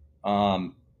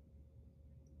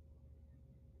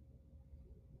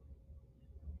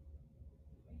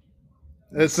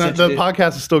 It's not the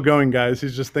podcast is still going, guys.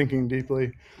 He's just thinking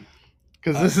deeply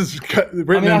because this is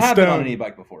written in I have stone. been on an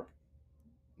e-bike before.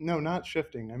 No, not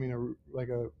shifting. I mean, like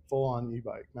a full-on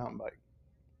e-bike, mountain bike.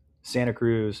 Santa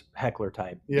Cruz heckler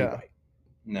type e-bike.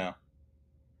 No.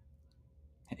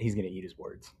 He's going to eat his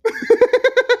words.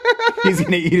 He's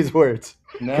going to eat his words.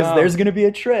 Because there's going to be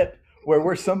a trip where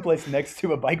we're someplace next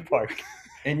to a bike park.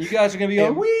 And you guys are going to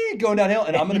be going downhill.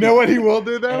 And I'm going to know what he will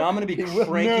do, though? And I'm going to be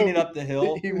cranking it up the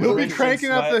hill. He'll be cranking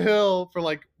up the hill for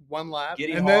like 1 lap.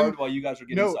 Getting hard while you guys are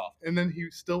getting soft. And then he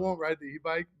still won't ride the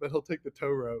e-bike, but he'll take the tow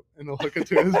rope and he'll hook it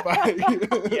to his bike.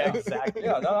 Yeah, exactly.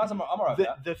 Yeah, I'm all right with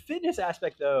that. The fitness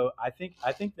aspect, though, I think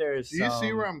there's Do you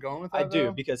see where I'm going with that? I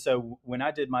do, because when I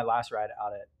did my last ride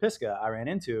out at Pisgah, I ran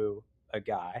into a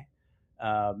guy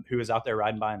who was out there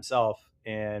riding by himself,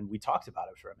 and we talked about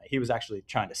it for a minute. He was actually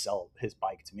trying to sell his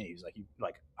bike to me. He was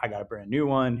like, I got a brand new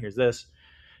one. Here's this.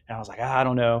 And I was like, I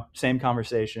don't know. Same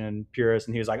conversation, purist.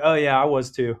 And he was like, oh yeah, I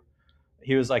was too.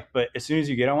 He was like, but as soon as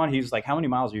you get on one, he was like, how many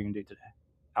miles are you going to do today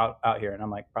out here? And I'm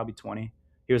like, probably 20.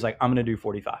 He was like, I'm going to do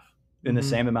 45 in the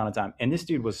same amount of time. And this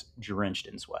dude was drenched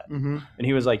in sweat. And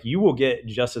he was like, you will get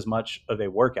just as much of a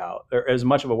workout or as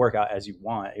much of a workout as you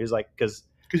want. He was like, because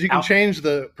you can change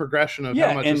the progression of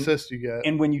how much assist you get.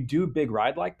 And when you do a big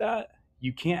ride like that,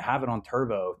 you can't have it on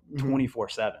turbo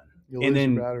 24/7. You'll and lose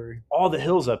then your battery. All the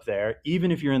hills up there,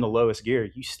 even if you're in the lowest gear,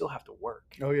 you still have to work.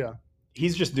 Oh yeah.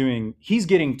 He's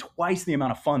getting twice the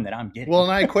amount of fun that I'm getting. Well,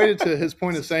 and I equated to his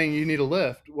point of saying you need a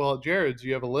lift. Well, at Jared's,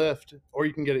 you have a lift or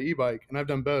you can get an e-bike, and I've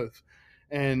done both.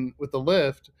 And with the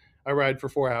lift, I ride for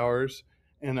 4 hours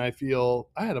and I feel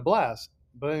I had a blast,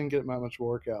 but I didn't get that much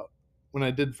workout. When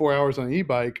I did 4 hours on an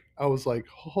e-bike, I was like,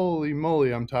 holy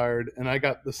moly, I'm tired. And I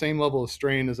got the same level of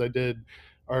strain as I did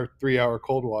our 3-hour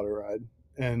cold water ride.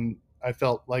 And I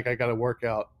felt like I got a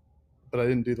workout, but I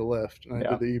didn't do the lift and I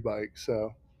did the e-bike.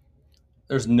 So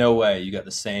there's no way you got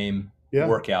the same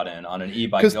workout in on an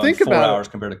e-bike going 4 hours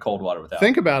compared to cold water without.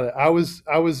 Think about it. I was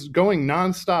going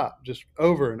nonstop, just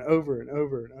over and over and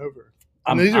over and over.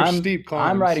 And these are steep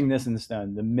climbs. I'm writing this in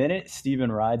stone. The minute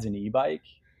Steven rides an e-bike,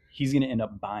 he's going to end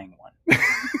up buying one.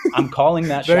 I'm calling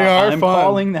that shot. I'm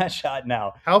calling that shot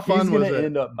now. How fun was it? He's going to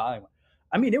end up buying one.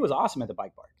 I mean, it was awesome at the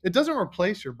bike park. It doesn't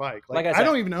replace your bike. Like I said, I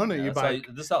don't even own a e-bike.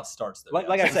 This is how it starts, though.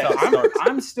 Like I said,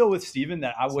 I'm still with Steven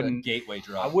that I wouldn't gateway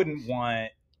drug. I wouldn't want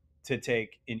to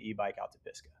take an e-bike out to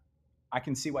Pisgah. I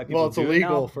can see why people. Well, it's do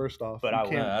illegal it now, first off, but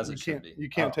you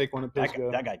can't take one to Pisgah.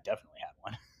 That guy definitely had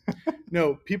one.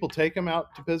 No, people take them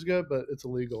out to Pisgah, but it's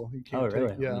illegal. You can't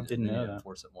really? Yeah, I didn't know that.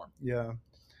 Enforce it more. Yeah.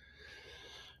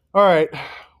 All right.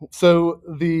 So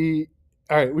we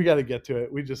got to get to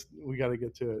it. We got to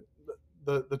get to it.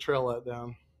 The trail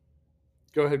letdown.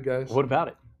 Go ahead, guys. What about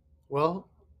it? Well,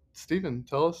 Steven,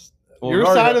 tell us your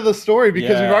side of the story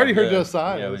because we've already heard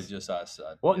Josiah's. Yeah, it was Josiah's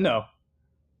side. Well, no.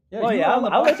 Yeah,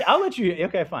 I'll let you.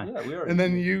 Okay, fine. Yeah, we already. And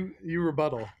then you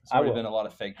rebuttal. There's already been a lot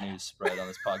of fake news spread on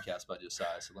this podcast by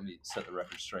Josiah, so let me set the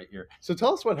record straight here. So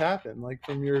tell us what happened, like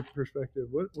from your perspective.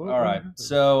 What All right. Happened?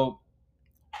 So,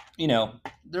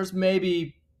 there's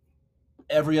maybe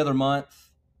every other month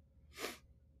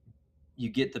you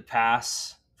get the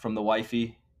pass from the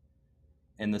wifey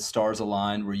and the stars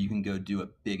align where you can go do a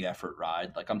big effort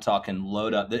ride. Like I'm talking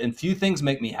load up. And few things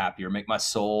make me happier, make my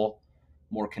soul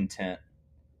more content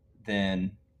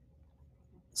than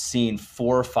seeing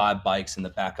 4 or 5 bikes in the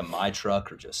back of my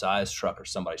truck or Josiah's truck or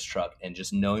somebody's truck and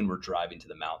just knowing we're driving to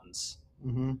the mountains.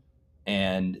 Mm-hmm.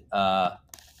 And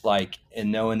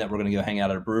and knowing that we're going to go hang out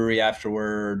at a brewery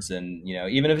afterwards. And,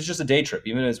 even if it's just a day trip,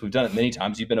 even as we've done it many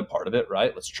times, you've been a part of it,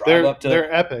 right? Let's drive up to.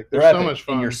 They're epic. They're so much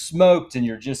fun. And you're smoked and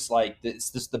you're just like,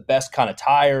 it's just the best kind of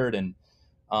tired. And,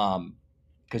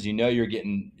 cause you're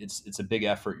getting, it's a big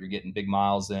effort. You're getting big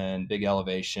miles in, big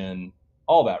elevation,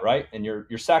 all that. Right. And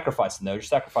you're sacrificing though. You're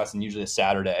sacrificing usually a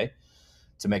Saturday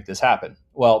to make this happen.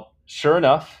 Well, sure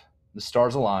enough, the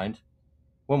stars aligned.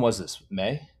 When was this?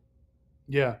 May?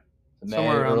 Yeah. May,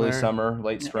 early summer,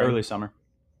 late spring. Early summer.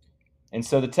 And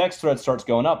so the text thread starts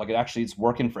going up. Like it's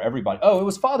working for everybody. Oh, it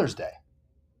was Father's Day.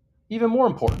 Even more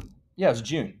important. Yeah, it was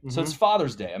June. Mm-hmm. So it's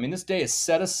Father's Day. I mean, this day is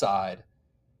set aside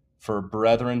for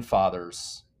brethren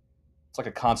fathers. It's like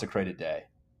a consecrated day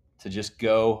to just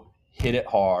go hit it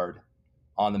hard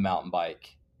on the mountain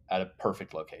bike at a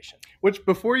perfect location. Which,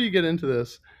 before you get into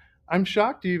this, I'm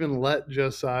shocked you even let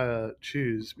Josiah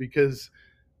choose because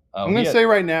I'm going to say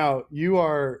right now,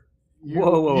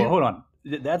 Whoa, hold on.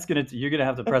 You're gonna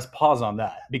have to press pause on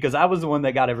that because I was the one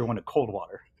that got everyone to cold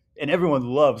water, and everyone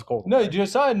loves cold water. No,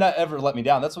 Josiah not ever let me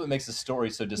down. That's what makes the story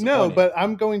so disappointing. No, but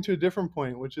I'm going to a different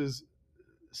point, which is,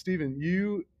 Steven,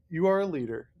 you are a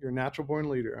leader. You're a natural born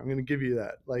leader. I'm going to give you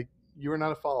that. Like, you are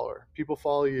not a follower. People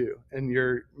follow you, and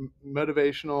you're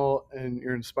motivational and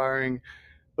you're inspiring.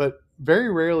 But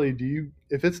very rarely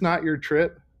if it's not your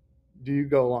trip, do you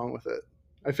go along with it?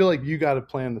 I feel like you got to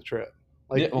plan the trip.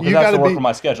 Like you got to work on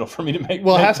my schedule for me to make.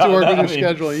 Well, it has to work with your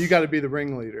schedule, and you got to be the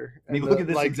ringleader. I mean, look at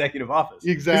this executive office.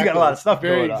 Exactly, he's got a lot of stuff.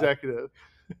 Very going executive.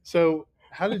 On. So,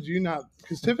 how did you not?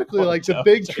 Because typically, like the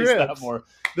big trips,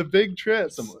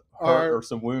 or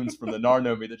some wounds from the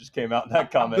Narnomi that just came out in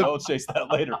that comment. I will chase that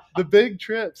later. The big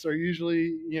trips are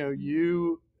usually,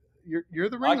 you're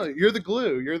the ringleader. You're the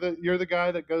glue. You're the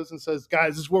guy that goes and says,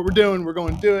 "Guys, this is what we're doing. We're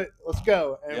going to do it. Let's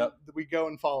go." And we go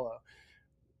and follow.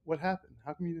 What happened?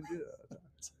 How come you didn't do that?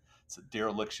 it's a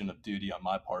dereliction of duty on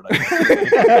my part, I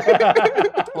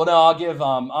guess. Well, no, I'll give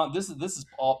this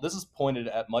is pointed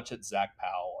at much at Zach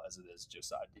Powell as it is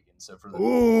Josiah Deegan. So for the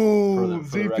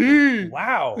ZP.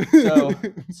 Wow.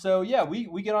 So yeah,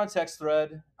 we get on a text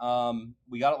thread.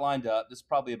 We got it lined up. This is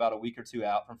probably about a week or two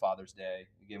out from Father's Day.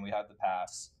 Again, we have the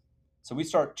pass. So we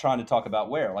start trying to talk about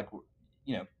where, like,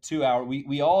 2 hour.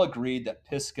 We all agreed that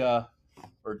Pisgah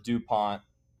or DuPont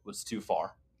was too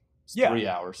far. It's 3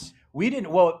 hours. We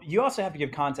didn't. Well, you also have to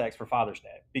give context for Father's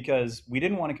Day because we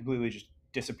didn't want to completely just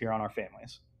disappear on our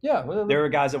families. Yeah. There were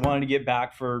guys that wanted to get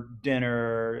back for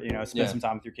dinner, spend some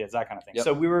time with your kids, that kind of thing. Yep.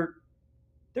 So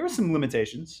there were some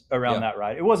limitations around that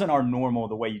ride. It wasn't our normal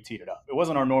the way you teed it up. It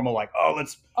wasn't our normal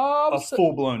let's a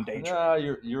full blown day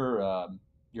trip.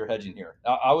 You're hedging here.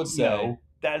 I would say no,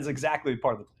 that is exactly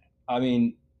part of the plan. I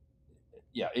mean,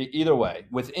 yeah. Either way,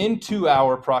 within 2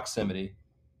 hour proximity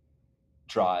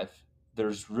drive,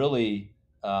 there's really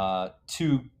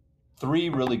 3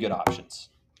 really good options.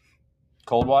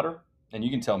 Coldwater, and you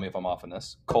can tell me if I'm off on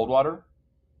this. Coldwater,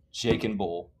 Jake and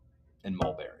Bull, and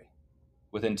Mulberry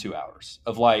within 2 hours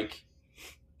of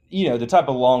the type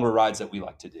of longer rides that we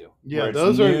like to do. Yeah,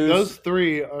 those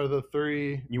 3 are the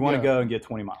 3 you want to go and get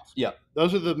 20 miles. Yeah,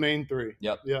 those are the main 3.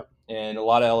 Yep. And a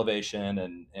lot of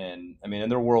elevation and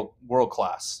they're world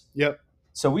class. Yep.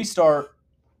 So we start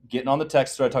getting on the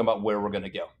text thread talking about where we're going to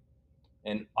go.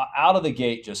 And out of the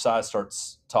gate, Josiah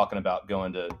starts talking about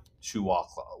going to Chewbacca.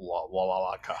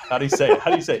 How do you say it?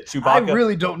 Chewbacca? I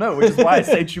really don't know, which is why I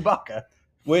say Chewbacca.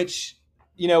 Which,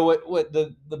 what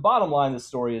the bottom line of the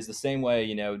story is the same way,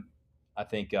 I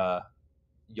think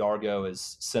Yargo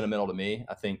is sentimental to me.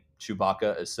 I think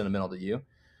Chewbacca is sentimental to you,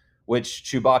 which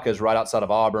Chewbacca is right outside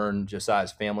of Auburn.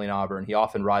 Josiah's family in Auburn. He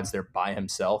often rides there by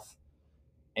himself.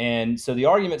 And so the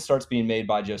argument starts being made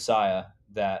by Josiah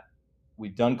that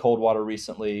we've done Coldwater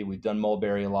recently. We've done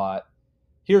Mulberry a lot.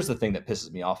 Here's the thing that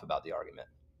pisses me off about the argument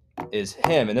is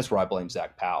him, and this is where I blame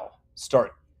Zach Powell.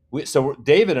 So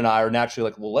David and I are naturally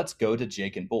like, well, let's go to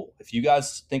Jake and Bull. If you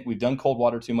guys think we've done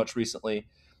Coldwater too much recently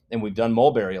and we've done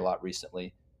Mulberry a lot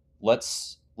recently,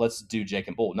 let's do Jake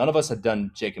and Bull. None of us had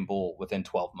done Jake and Bull within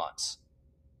 12 months.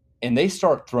 And they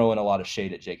start throwing a lot of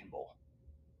shade at Jake and Bull.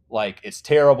 Like, it's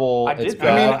terrible. It's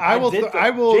bad. I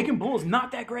will. Jake and Bull is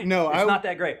not that great. No, it's not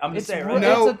that great. I'm just saying. Right?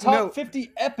 It's a top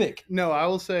 50 epic. No, I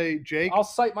will say Jake. I'll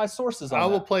cite my sources on that. I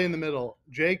will play in the middle.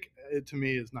 Jake, to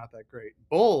me, is not that great.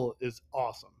 Bull is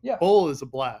awesome. Yeah. Bull is a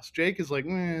blast. Jake is like,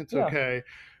 it's okay.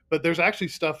 But there's actually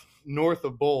stuff north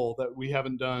of Bull that we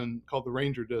haven't done called the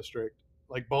Ranger District,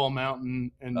 like Ball Mountain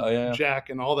and Jack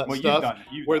and all that stuff. You've done that,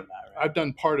 right? I've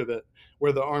done part of it,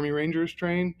 where the Army Rangers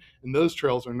train, and those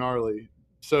trails are gnarly.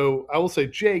 So I will say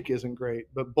Jake isn't great,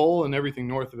 but Bull and everything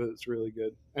north of it is really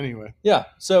good. Anyway. Yeah.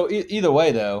 So either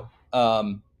way, though,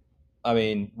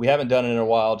 we haven't done it in a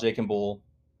while, Jake and Bull,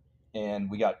 and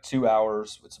we got 2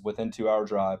 hours. It's within 2 hour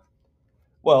drive.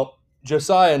 Well,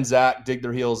 Josiah and Zach dig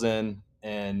their heels in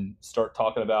and start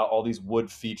talking about all these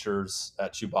wood features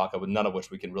at Chewbacca, with none of which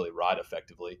we can really ride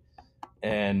effectively,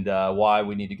 and why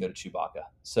we need to go to Chewbacca.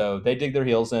 So they dig their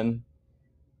heels in.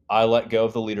 I let go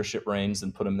of the leadership reins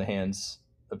and put them in the hands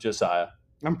of Josiah.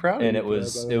 I'm proud of you. And it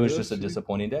was just a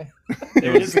disappointing day.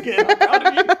 I'm proud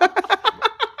of you.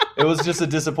 It was just a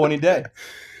disappointing day.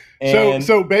 And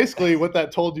so basically what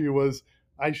that told you was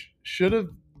I should have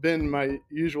been my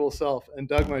usual self and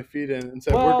dug my feet in and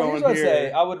said, we're going here.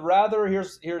 Say, I would rather,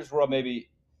 here's where maybe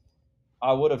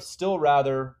I would have still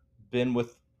rather been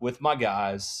with my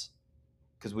guys,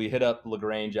 because we hit up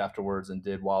LaGrange afterwards and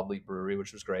did Wild Leap Brewery,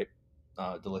 which was great.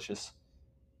 Delicious.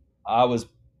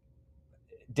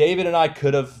 David and I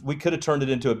could have turned it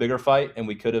into a bigger fight, and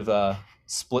we could have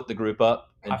split the group up.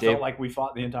 And felt like we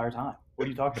fought the entire time. What are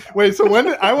you talking about? Wait, so when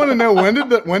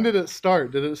did it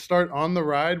start? Did it start on the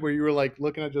ride where you were like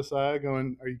looking at Josiah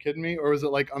going, are you kidding me? Or was it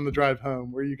like on the drive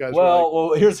home where you guys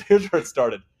Well, here's where it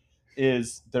started.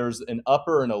 Is there's an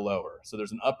upper and a lower. So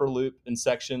there's an upper loop in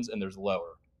sections and there's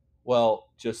lower. Well,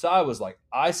 Josiah was like,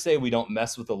 I say we don't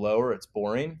mess with the lower. It's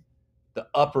boring. The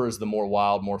upper is the more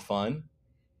wild, more fun.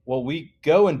 Well, we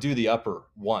go and do the upper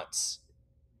once.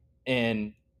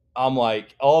 And I'm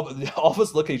like, all of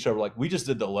us look at each other like, we just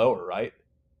did the lower, right?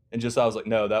 And Josiah was like,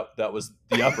 no, that was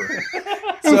the upper.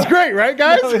 It was great, right,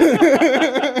 guys?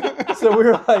 So we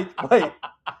were like,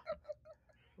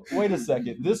 wait a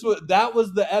second. That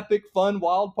was the epic, fun,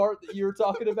 wild part that you were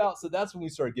talking about. So that's when we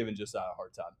started giving Josiah a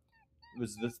hard time. It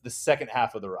was the second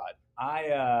half of the ride.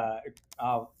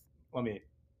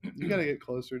 You gotta get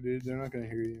closer, dude. They're not gonna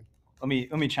hear you. Let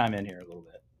me chime in here a little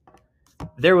bit.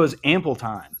 There was ample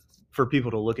time for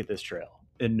people to look at this trail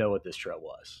and know what this trail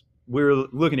was. we were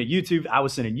looking at YouTube. I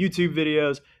was sending YouTube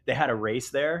videos. They had a race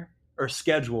there or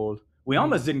scheduled. We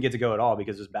almost didn't get to go at all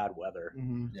because it was bad weather.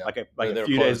 Mm-hmm. Yeah. Like They a were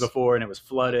few days closed. before, and it was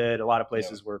flooded. A lot of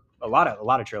places were a lot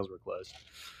of trails were closed.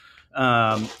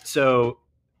 So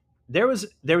there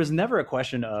was never a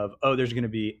question of, oh, there's going to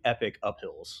be epic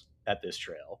uphills at this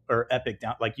trail or epic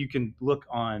down. Like you can look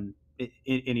on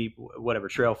any whatever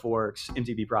Trail Forks,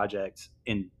 MTB projects,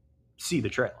 and see the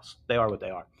trails. They are what they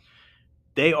are.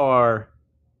 They are.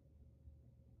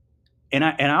 And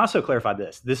I also clarified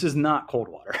this. This is not cold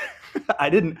water.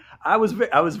 I was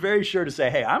very sure to say,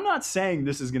 hey, I'm not saying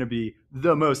this is going to be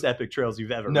the most epic trails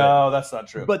you've ever No, ridden. that's not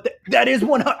true. But that is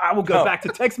one. I will go No. back to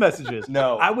text messages.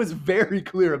 No. I was very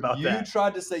clear about You that.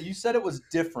 tried to say, you said it was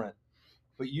different,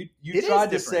 but you It tried is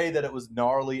to different. say that it was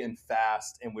gnarly and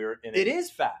fast, and we were in it. It is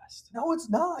fast. No, it's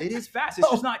not. It is fast. It's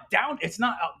just not down. It's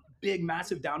not a big,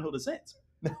 massive downhill descent.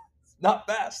 It's not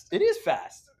fast. It is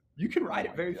fast. You can ride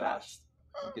Oh it very my gosh. fast.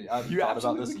 I've You thought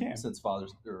about this absolutely can. since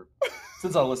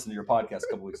since I listened to your podcast a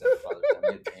couple weeks after Father's Day.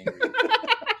 I'm getting angry.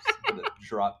 Just gonna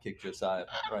drop kick Josiah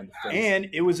right in the face. And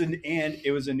it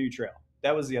was a new trail.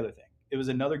 That was the other thing. It was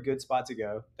another good spot to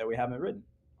go that we haven't ridden,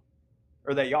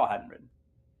 or that y'all hadn't ridden.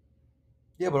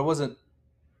 Yeah, but it wasn't.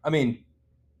 I mean,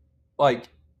 like,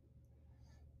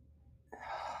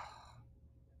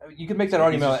 you can make that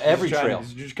argument on every trail.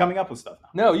 You're just coming up with stuff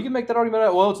now. No, you can make that argument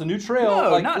out. Well, it's a new trail.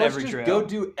 No, like, not let's every just trail. go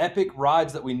do epic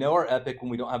rides that we know are epic when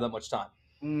we don't have that much time.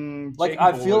 Like, Jacob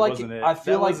I feel Boyd like wasn't it. I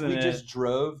feel That like wasn't we it. just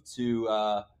drove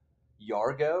to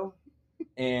Yargo,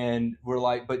 and we're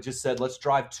like, but just said, let's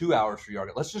drive 2 hours for Yargo.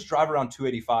 Let's just drive around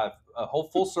 285, a whole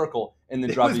full circle, and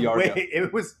then drive to Yargo.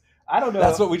 It was. I don't know.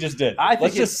 That's what we just did. I think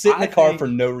Let's it's- just sit in the I car think- for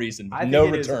no reason, I think no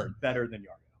it is return. better than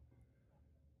Yargo.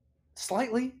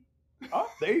 Slightly. Oh,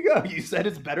 there you go. You said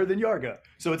it's better than Yargo,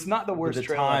 so it's not the worst the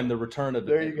trail. time, ever. the return of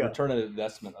There you go. return of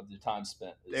investment of the time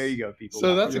spent. There you go, people.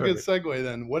 So that's a You good heard it. segue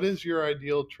then. What is your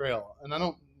ideal trail? And I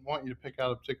don't want you to pick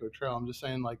out a particular trail. I'm just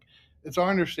saying, like, it's our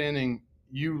understanding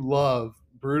you love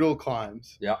brutal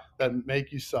climbs Yeah. that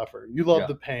make you suffer. You love Yeah.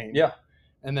 the pain. Yeah.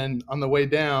 And then on the way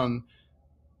down,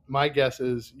 my guess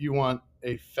is you want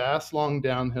a fast, long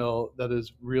downhill that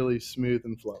is really smooth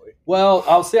and flowy. Well,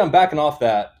 I'll say I'm backing off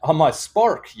that. On my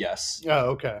Spark, yes.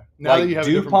 Oh, okay. Now Like that you have a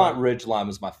different DuPont bike. Ridgeline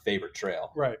was my favorite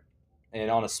trail. Right.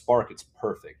 And on a Spark, it's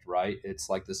perfect, right? It's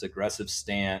like this aggressive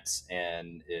stance,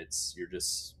 and you're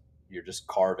just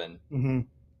carving,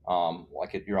 Mm-hmm.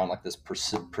 like you're on like this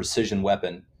precision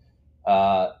weapon.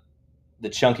 The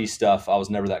chunky stuff, I was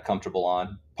never that comfortable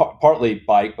on. Partly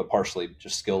bike, but partially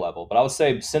just skill level. But I would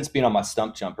say since being on my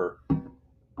stump jumper,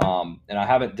 and I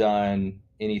haven't done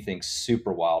anything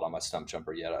super wild on my stump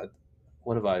jumper yet.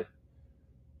 What have I?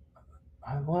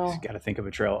 Well, Got to think of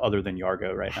a trail other than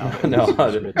Yargo right now. No,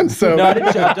 And so no,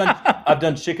 I've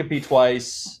done Chicopee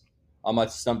twice on my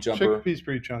stump jumper. Chickpea's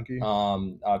pretty chunky.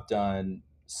 I've done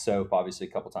Soap obviously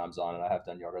a couple times on, and I have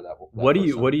done Yargo that. What do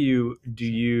first time. you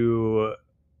do?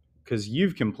 Because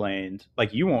you've complained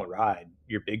like you won't ride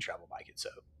your big travel bike at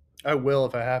Soap. I will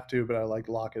if I have to, but I like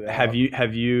lock it out.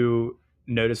 Have you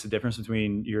noticed the difference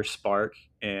between your Spark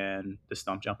and the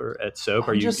stump jumper at Soap?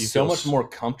 I'm you just you so feel much more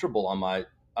comfortable on my.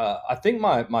 I think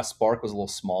my Spark was a little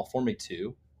small for me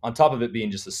too. On top of it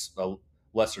being just a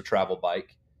lesser travel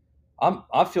bike,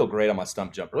 I feel great on my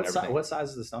stump jumper. What, and everything. what size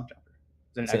is the stump jumper?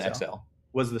 Is It's an XL.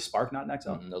 Was the Spark not an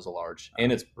XL? Those are large,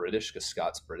 and it's British because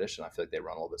Scott's British, and I feel like they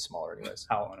run a little bit smaller, anyways.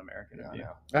 How un-American Yeah, of I you.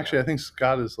 know. Actually, I think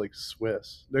Scott is like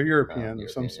Swiss. They're European of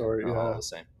some sort. All Yeah. the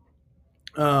same.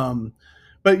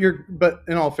 But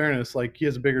in all fairness, like he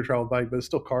has a bigger travel bike, but it's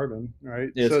still carbon, right?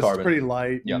 Yeah, it's so carbon. It's pretty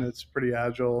light Yeah. and it's pretty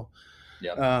agile.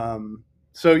 Yeah.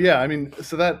 So yeah, I mean,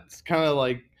 so that's kind of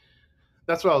like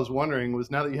that's what I was wondering was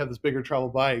now that you have this bigger travel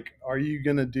bike, are you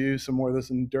gonna do some more of this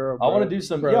enduro? I want to do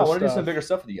some. bro Yeah, I want to do stuff? some bigger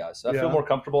stuff with you guys. I Yeah. feel more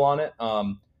comfortable on it.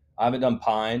 I haven't done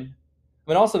Pine. I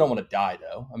mean, I also don't want to die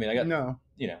though. I mean, I got No.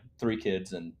 3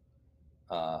 kids, and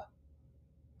I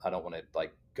don't want to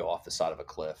like go off the side of a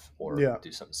cliff or Yeah.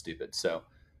 do something stupid. So,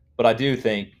 but I do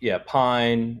think,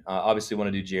 Pine. Obviously, want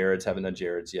to do Jared's. Haven't done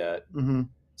Jared's yet. Mm-hmm.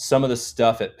 Some of the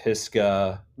stuff at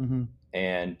Pisgah Mm-hmm.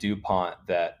 and DuPont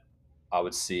that I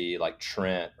would see like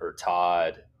Trent or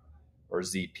Todd or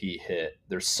ZP hit.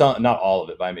 There's some, not all of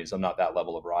it by any means. I'm not that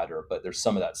level of rider, but there's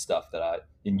some of that stuff that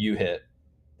you hit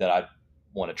that I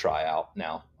want to try out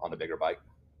now on a bigger bike.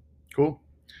 Cool.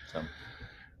 So.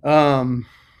 I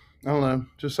don't know,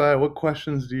 Josiah. What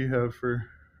questions do you have for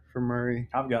Murray?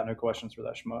 I've got no questions for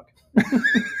that schmuck.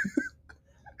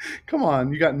 Come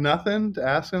on, you got nothing to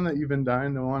ask him that you've been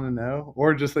dying to want to know,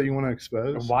 or just that you want to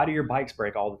expose? Why do your bikes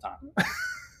break all the time?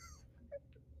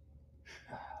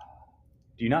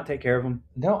 Do you not take care of them?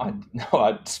 No,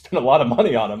 I spend a lot of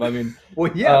money on them. I mean,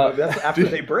 Well, yeah, but that's after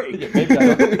they break. yeah, maybe I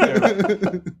don't take care of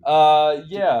them.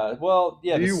 Yeah. Well,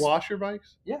 yeah. Do you wash your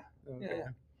bikes? Yeah. Okay. Yeah.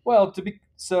 Well,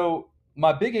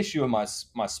 my big issue in my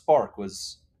Spark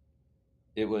was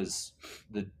it was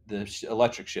the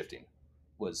electric shifting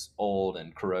was old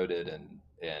and corroded,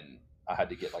 and I had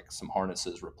to get like some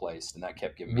harnesses replaced, and that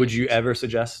kept giving me Would you issues. ever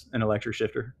suggest an electric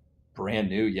shifter? Brand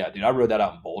new, yeah, dude. I rode that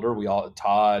out in Boulder. We all,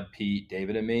 Todd, Pete,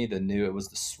 David, and me. It was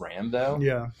the SRAM though.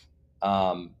 Yeah.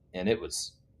 And it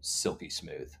was silky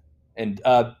smooth. And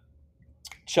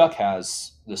Chuck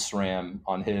has the SRAM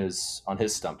on his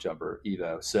stump jumper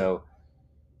Evo. So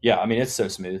yeah, I mean it's so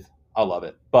smooth. I love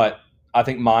it. But I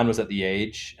think mine was at the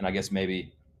age, and I guess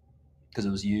maybe because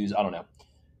it was used, I don't know.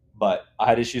 But I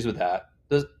had issues with that.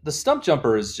 The stump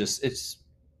jumper is just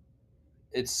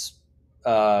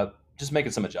just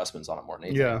making some adjustments on it more than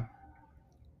anything. Yeah.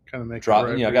 Kind of make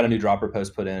I got a new dropper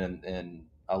post put in, and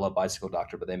I love Bicycle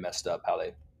Doctor, but they messed up how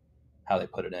they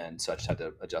put it in, so I just had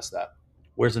to adjust that.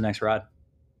 Where's the next ride?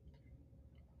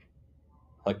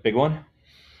 Like big one?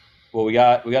 Well, we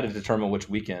got to determine which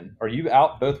weekend. Are you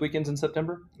out both weekends in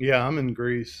September? Yeah, I'm in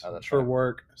Greece for right.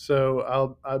 work.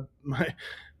 So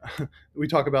we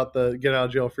talk about the get out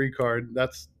of jail free card.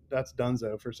 That's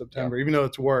donezo for September. Even though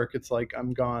it's work, it's like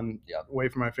I'm gone away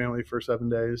from my family for 7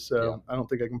 days. So I don't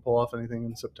think I can pull off anything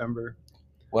in September.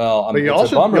 Well, but y'all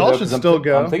should still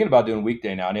go. I'm thinking about doing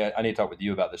weekday now. I need to talk with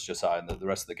you about this, Josiah, and the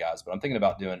rest of the guys. But I'm thinking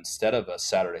about doing, instead of a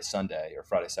Saturday, Sunday, or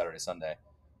Friday, Saturday, Sunday,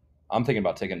 I'm thinking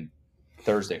about taking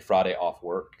Thursday, Friday off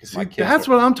work. See, that's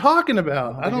what I'm talking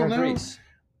about. I don't know. Greece.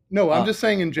 No, I'm just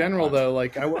saying in general, though.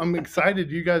 Like, I'm excited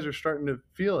you guys are starting to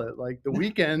feel it. Like the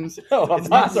weekends. No, I'm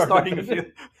not starting to feel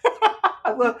it.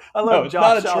 I love no, it's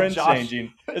Josh, not a trend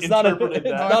changing. It's not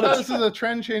this is a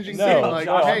trend changing thing. Like,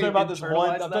 Josh, I'm talking about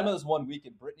this one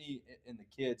weekend. Brittany and the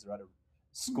kids are at a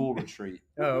school retreat.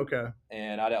 Oh, okay.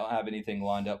 And I don't have anything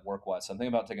lined up work wise. So I'm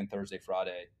thinking about taking Thursday,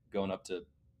 Friday, going up to.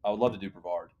 I would love to do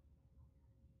Brevard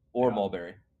or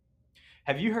Mulberry.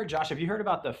 Have you heard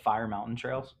about the Fire Mountain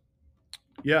trails?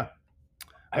 Yeah.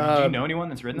 Do you know anyone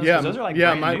that's ridden those? Yeah, those are like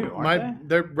brand new, aren't they?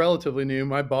 They're relatively new.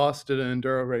 My boss did an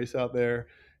enduro race out there.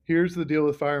 Here's the deal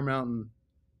with Fire Mountain.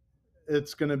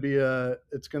 It's gonna be a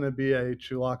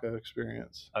Chulaka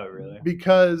experience. Oh, really?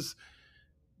 Because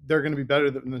they're gonna be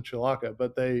better than the Chulaka,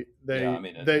 but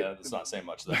that's not saying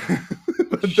much though.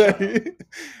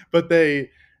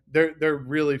 They're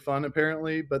really fun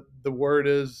apparently. But the word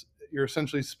is you're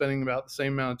essentially spending about the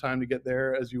same amount of time to get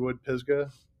there as you would Pisgah.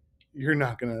 You're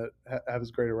not gonna have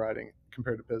as great a riding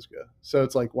compared to Pisgah. So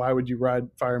it's like, why would you ride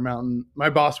Fire Mountain? My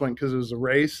boss went because it was a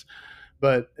race.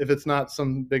 But if it's not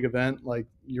some big event, like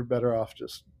you're better off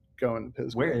just going to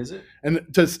Pisgah. Where is it? And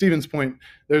to Steven's point,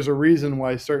 there's a reason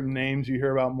why certain names you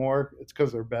hear about more. It's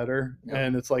because they're better. Yep.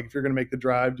 And it's like, if you're going to make the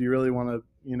drive, do you really want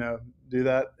to, do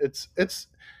that? It's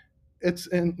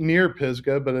near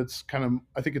Pisgah, but it's kind of,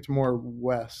 I think it's more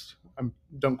west.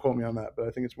 Don't quote me on that, but I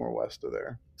think it's more west of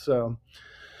there. So,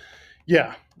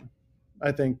 yeah,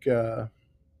 I think, but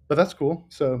that's cool.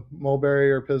 So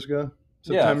Mulberry or Pisgah,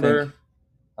 September. Yeah,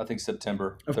 I think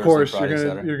September. Of Thursday, course,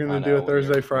 Friday, you're gonna do a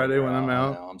Thursday, Friday when I'm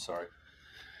out. I'm sorry,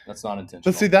 that's not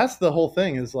intentional. But see, that's the whole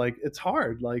thing. Is like it's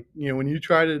hard. Like when you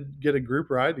try to get a group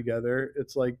ride together,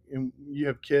 it's like you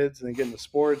have kids and they get into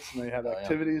sports and they have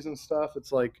activities and stuff.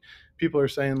 It's like people are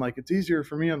saying like it's easier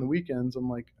for me on the weekends. I'm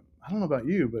like, I don't know about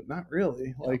you, but not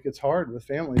really. Yeah. Like it's hard with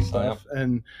family stuff,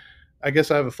 and I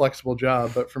guess I have a flexible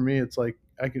job. But for me, it's like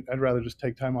I'd rather just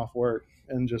take time off work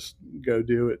and just go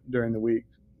do it during the week.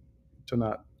 To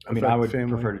not, I mean, I would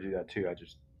prefer to do that too. I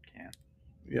just can't.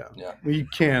 Yeah. Well, you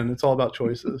can. It's all about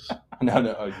choices.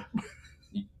 No,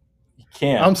 you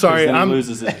can't. I'm sorry. He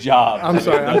loses his job. I'm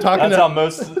sorry. I'm talking. That's how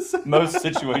most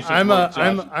situations. I'm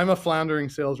a floundering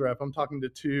sales rep. I'm talking to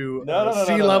two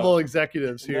C-level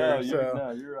executives here.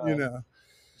 You're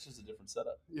it's just a different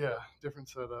setup. Yeah, different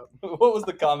setup. What was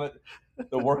the comment?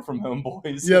 The work from home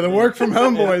boys. Yeah, the work from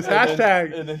home boys.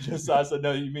 Hashtag. And then Josiah said,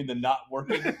 "No, you mean the not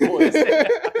working boys."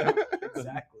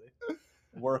 Exactly.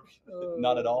 Work,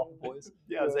 not at all, boys.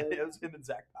 Yeah, it was him and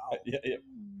Zach Powell. Yeah.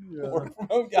 Work from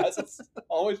home guys. It's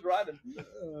always riding.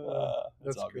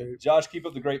 That's all great. Good. Josh, keep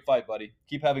up the great fight, buddy.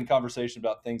 Keep having conversation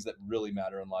about things that really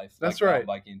matter in life. That's right.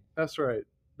 Biking. That's right.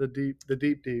 The deep.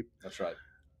 That's right.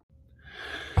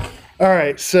 All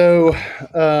right. So,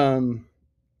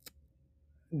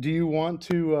 do you want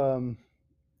to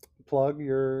plug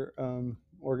your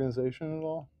organization at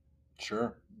all?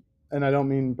 Sure. And I don't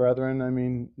mean Brethren. I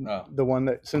mean the one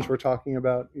that, since we're talking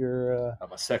about your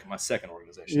my second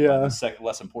organization. Yeah, my second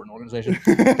less important organization.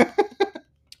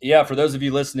 Yeah, for those of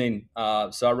you listening,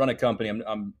 so I run a company.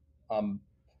 I'm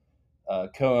a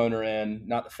co-owner and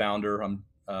not the founder. I'm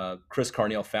Chris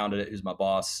Carneal founded it, who's my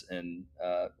boss and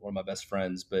one of my best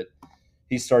friends. But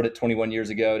he started 21 years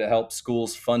ago to help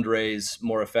schools fundraise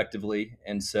more effectively,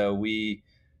 and so we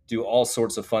do all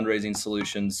sorts of fundraising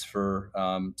solutions for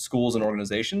schools and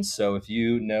organizations. So if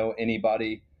you know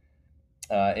anybody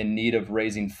in need of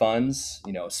raising funds,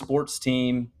 a sports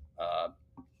team.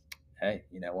 Hey,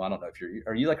 well, I don't know if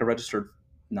are you like a registered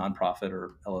nonprofit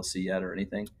or LLC yet or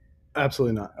anything?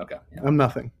 Absolutely not. Okay. Yeah. I'm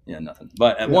nothing. Yeah, nothing.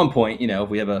 But at one point, if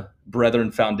we have a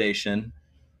Brethren Foundation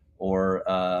or,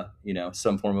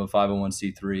 some form of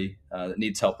 501c3 that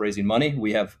needs help raising money,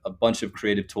 we have a bunch of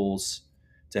creative tools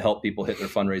to help people hit their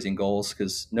fundraising goals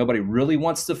because nobody really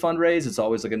wants to fundraise. It's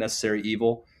always like a necessary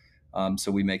evil.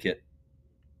 So we make it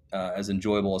as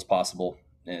enjoyable as possible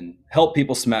and help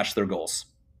people smash their goals.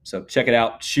 So check it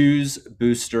out,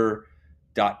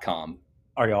 choosebooster.com.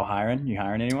 Are y'all hiring? You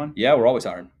hiring anyone? Yeah, we're always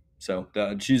hiring. So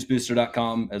the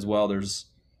choosebooster.com as well. There's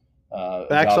 /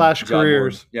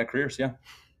 careers. Yeah, careers. Yeah,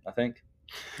 I think.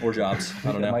 Or jobs.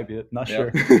 I don't know. That might be it. Not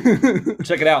sure.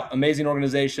 Check it out. Amazing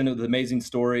organization with an amazing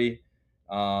story.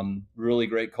 Really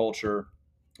great culture.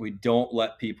 We don't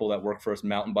let people that work for us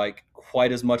mountain bike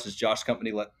quite as much as Josh's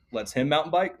company lets him mountain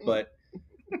bike, but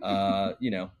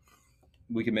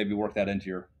we can maybe work that into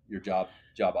your job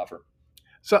offer.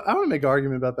 So I want to make an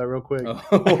argument about that real quick.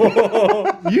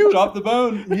 You drop the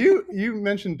bone. You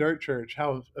mentioned Dirt Church,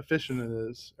 how efficient it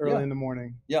is early in the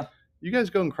morning. Yeah. You guys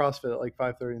go in CrossFit at like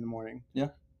 5:30 in the morning. Yeah.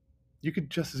 You could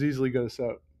just as easily go to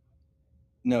SOAP.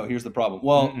 No, here's the problem.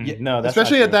 Well, no, that's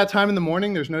especially at that time in the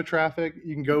morning. There's no traffic.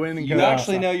 You can go in and go. You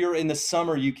actually know you're in the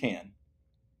summer. You can.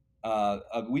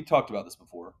 We talked about this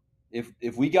before.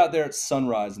 If we got there at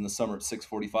sunrise in the summer at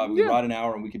 6:45, we'd ride an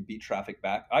hour and we could beat traffic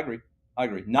back. I agree.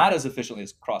 Not as efficiently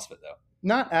as CrossFit though.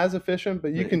 Not as efficient,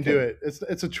 but you can do it.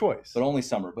 It's a choice. But only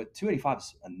summer. But 285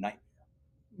 is a nightmare.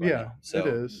 Yeah, so it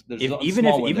is.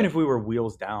 Even if we were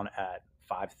wheels down at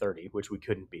 5:30, which we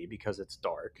couldn't be because it's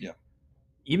dark. Yeah.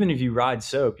 Even if you ride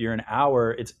SOAP, you're an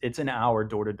hour. It's an hour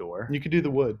door to door. You could do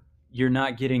the wood. You're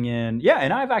not getting in. Yeah,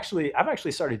 and I've actually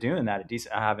started doing that.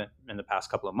 I haven't in the past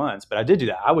couple of months, but I did do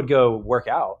that. I would go work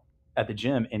out at the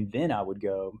gym, and then I would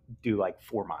go do like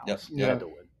 4 miles at the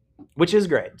wood, which is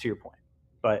great to your point.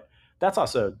 But that's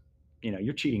also,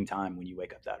 you're cheating time when you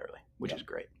wake up that early, which is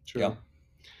great. Sure. Yeah.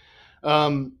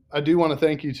 I do want to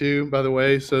thank you too, by the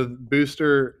way. So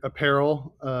Booster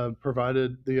Apparel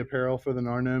provided the apparel for the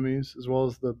Narnomies as well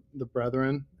as the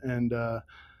Brethren. And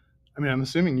I'm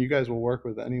assuming you guys will work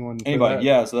with anybody.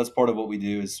 Yeah. So that's part of what we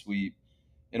do is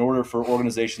in order for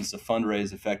organizations to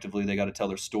fundraise effectively, they got to tell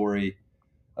their story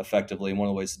effectively. And one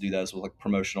of the ways to do that is with like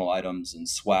promotional items and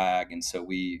swag. And so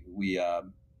we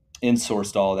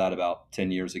insourced all of that about 10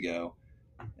 years ago,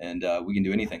 and we can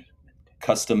do anything.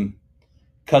 Custom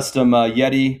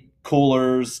Yeti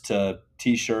coolers to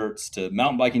T-shirts to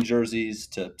mountain biking jerseys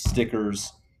to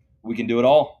stickers. We can do it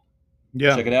all.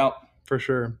 Yeah. Check it out. For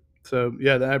sure. So,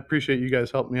 yeah, I appreciate you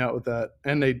guys helping me out with that.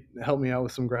 And they helped me out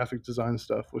with some graphic design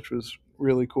stuff, which was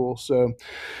really cool. So,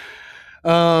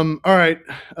 all right.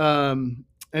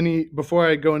 Before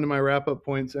I go into my wrap-up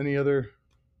points, any other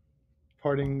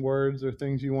parting words or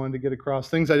things you wanted to get across?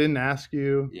 Things I didn't ask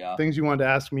you? Yeah. Things you wanted to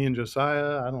ask me and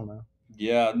Josiah? I don't know.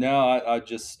 Yeah, no, I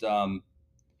just,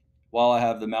 while I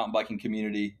have the mountain biking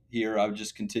community here, I would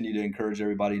just continue to encourage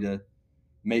everybody to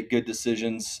make good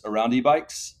decisions around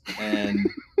e-bikes and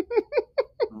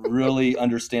really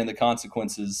understand the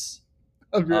consequences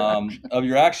of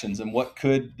your actions and what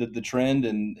could the trend.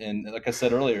 And like I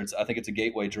said earlier, I think it's a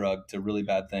gateway drug to really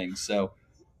bad things. So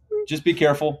just be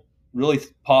careful, really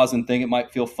pause and think. It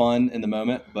might feel fun in the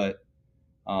moment, but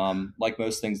like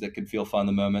most things that could feel fun in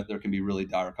the moment, there can be really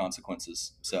dire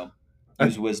consequences. So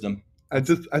use wisdom. I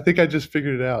think I just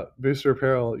figured it out. Booster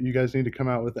Apparel, you guys need to come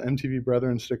out with the MTB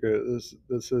Brethren sticker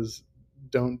that says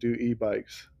 "Don't do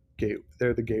e-bikes.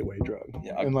 They're the gateway drug."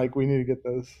 Yeah, and we need to get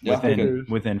those. Yeah.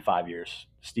 Within 5 years,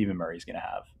 Stephen Murray's going to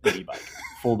have an e-bike,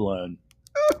 full blown.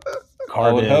 Carbon,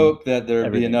 I would hope that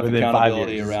there'd be enough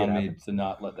accountability around me to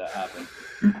not let that happen.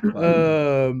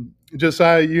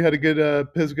 Josiah, you had a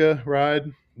good Pisgah ride.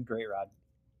 Great ride.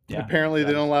 Yeah, apparently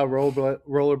they don't allow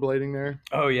rollerblading there.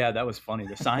 Oh yeah, that was funny.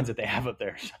 The signs that they have up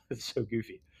there, it's so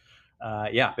goofy.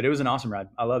 Yeah, but it was an awesome ride.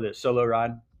 I loved it. Solo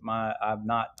ride. I've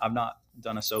not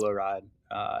done a solo ride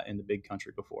in the big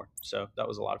country before, so that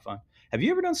was a lot of fun. Have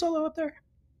you ever done solo up there,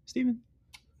 Stephen?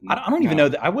 I don't even know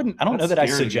that. I don't know that I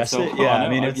suggest it. Yeah, I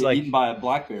mean, it's like eaten by a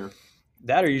black bear.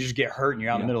 That, or you just get hurt and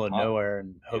you're out in the middle of nowhere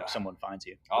and hope someone finds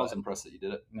you. I was impressed that you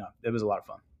did it. No, it was a lot of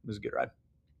fun. It was a good ride.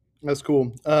 That's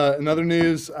cool. In other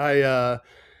news, I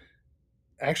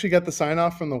actually got the sign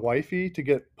off from the wifey to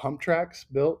get pump tracks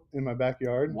built in my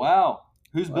backyard. Wow.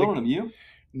 Who's building them? You?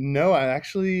 No, I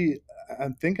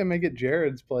think I may get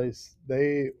Jared's place.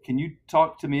 Can you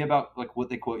talk to me about like what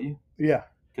they quote you? Yeah.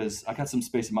 Because I got some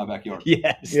space in my backyard.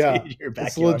 Yes, Yeah, dude, your backyard.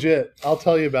 it's legit. I'll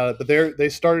tell you about it. But they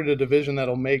started a division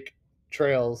that'll make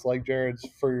trails like Jared's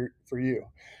for you.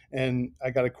 And I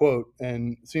got a quote,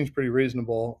 and it seems pretty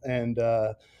reasonable. And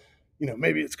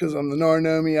maybe it's because I'm the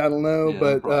Narnomi. I don't know, Yeah,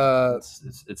 but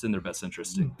it's in their best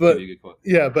interest to but give you a good quote.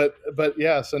 yeah, but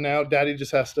yeah. So now Daddy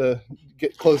just has to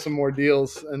close some more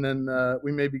deals, and then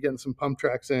we may be getting some pump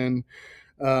tracks in.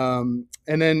 And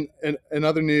then in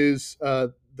other news,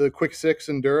 the Quick Six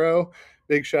Enduro,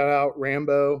 big shout out,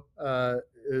 Rambo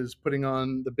is putting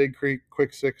on the Big Creek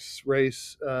Quick Six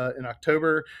race in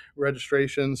October.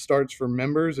 Registration starts for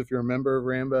members if you're a member of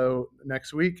Rambo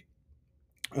next week.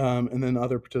 And then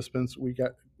other participants, we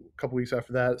got a couple weeks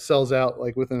after that. It sells out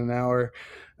like within an hour.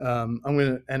 I'm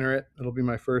going to enter it. It'll be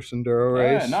my first Enduro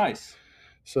race. Yeah, nice.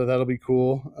 So that'll be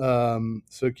cool.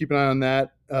 So keep an eye on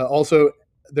that. Also,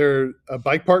 there's a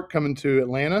bike park coming to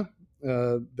Atlanta.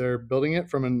 They're building it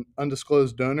from an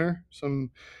undisclosed donor,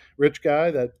 some rich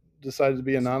guy that decided to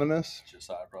be anonymous.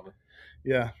 Josiah, probably.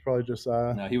 Yeah, probably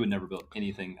Josiah. No, he would never build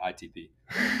anything ITP.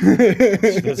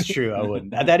 That's true. I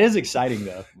wouldn't. That is exciting,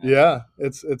 though. Yeah,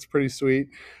 it's pretty sweet.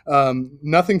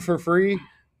 Nothing for free.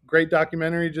 Great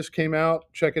documentary just came out.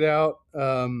 Check it out.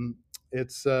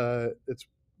 It's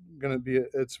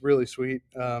really sweet.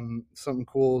 Something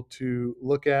cool to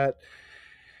look at.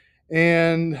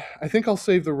 And I think I'll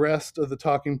save the rest of the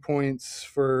talking points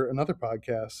for another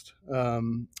podcast.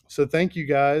 So thank you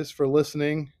guys for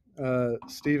listening.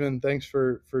 Steven, thanks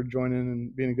for joining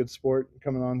and being a good sport,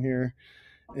 coming on here.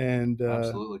 And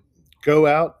absolutely. Go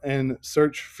out and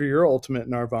search for your ultimate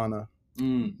Nirvana.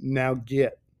 Now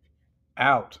get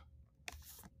out.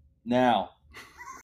 Now.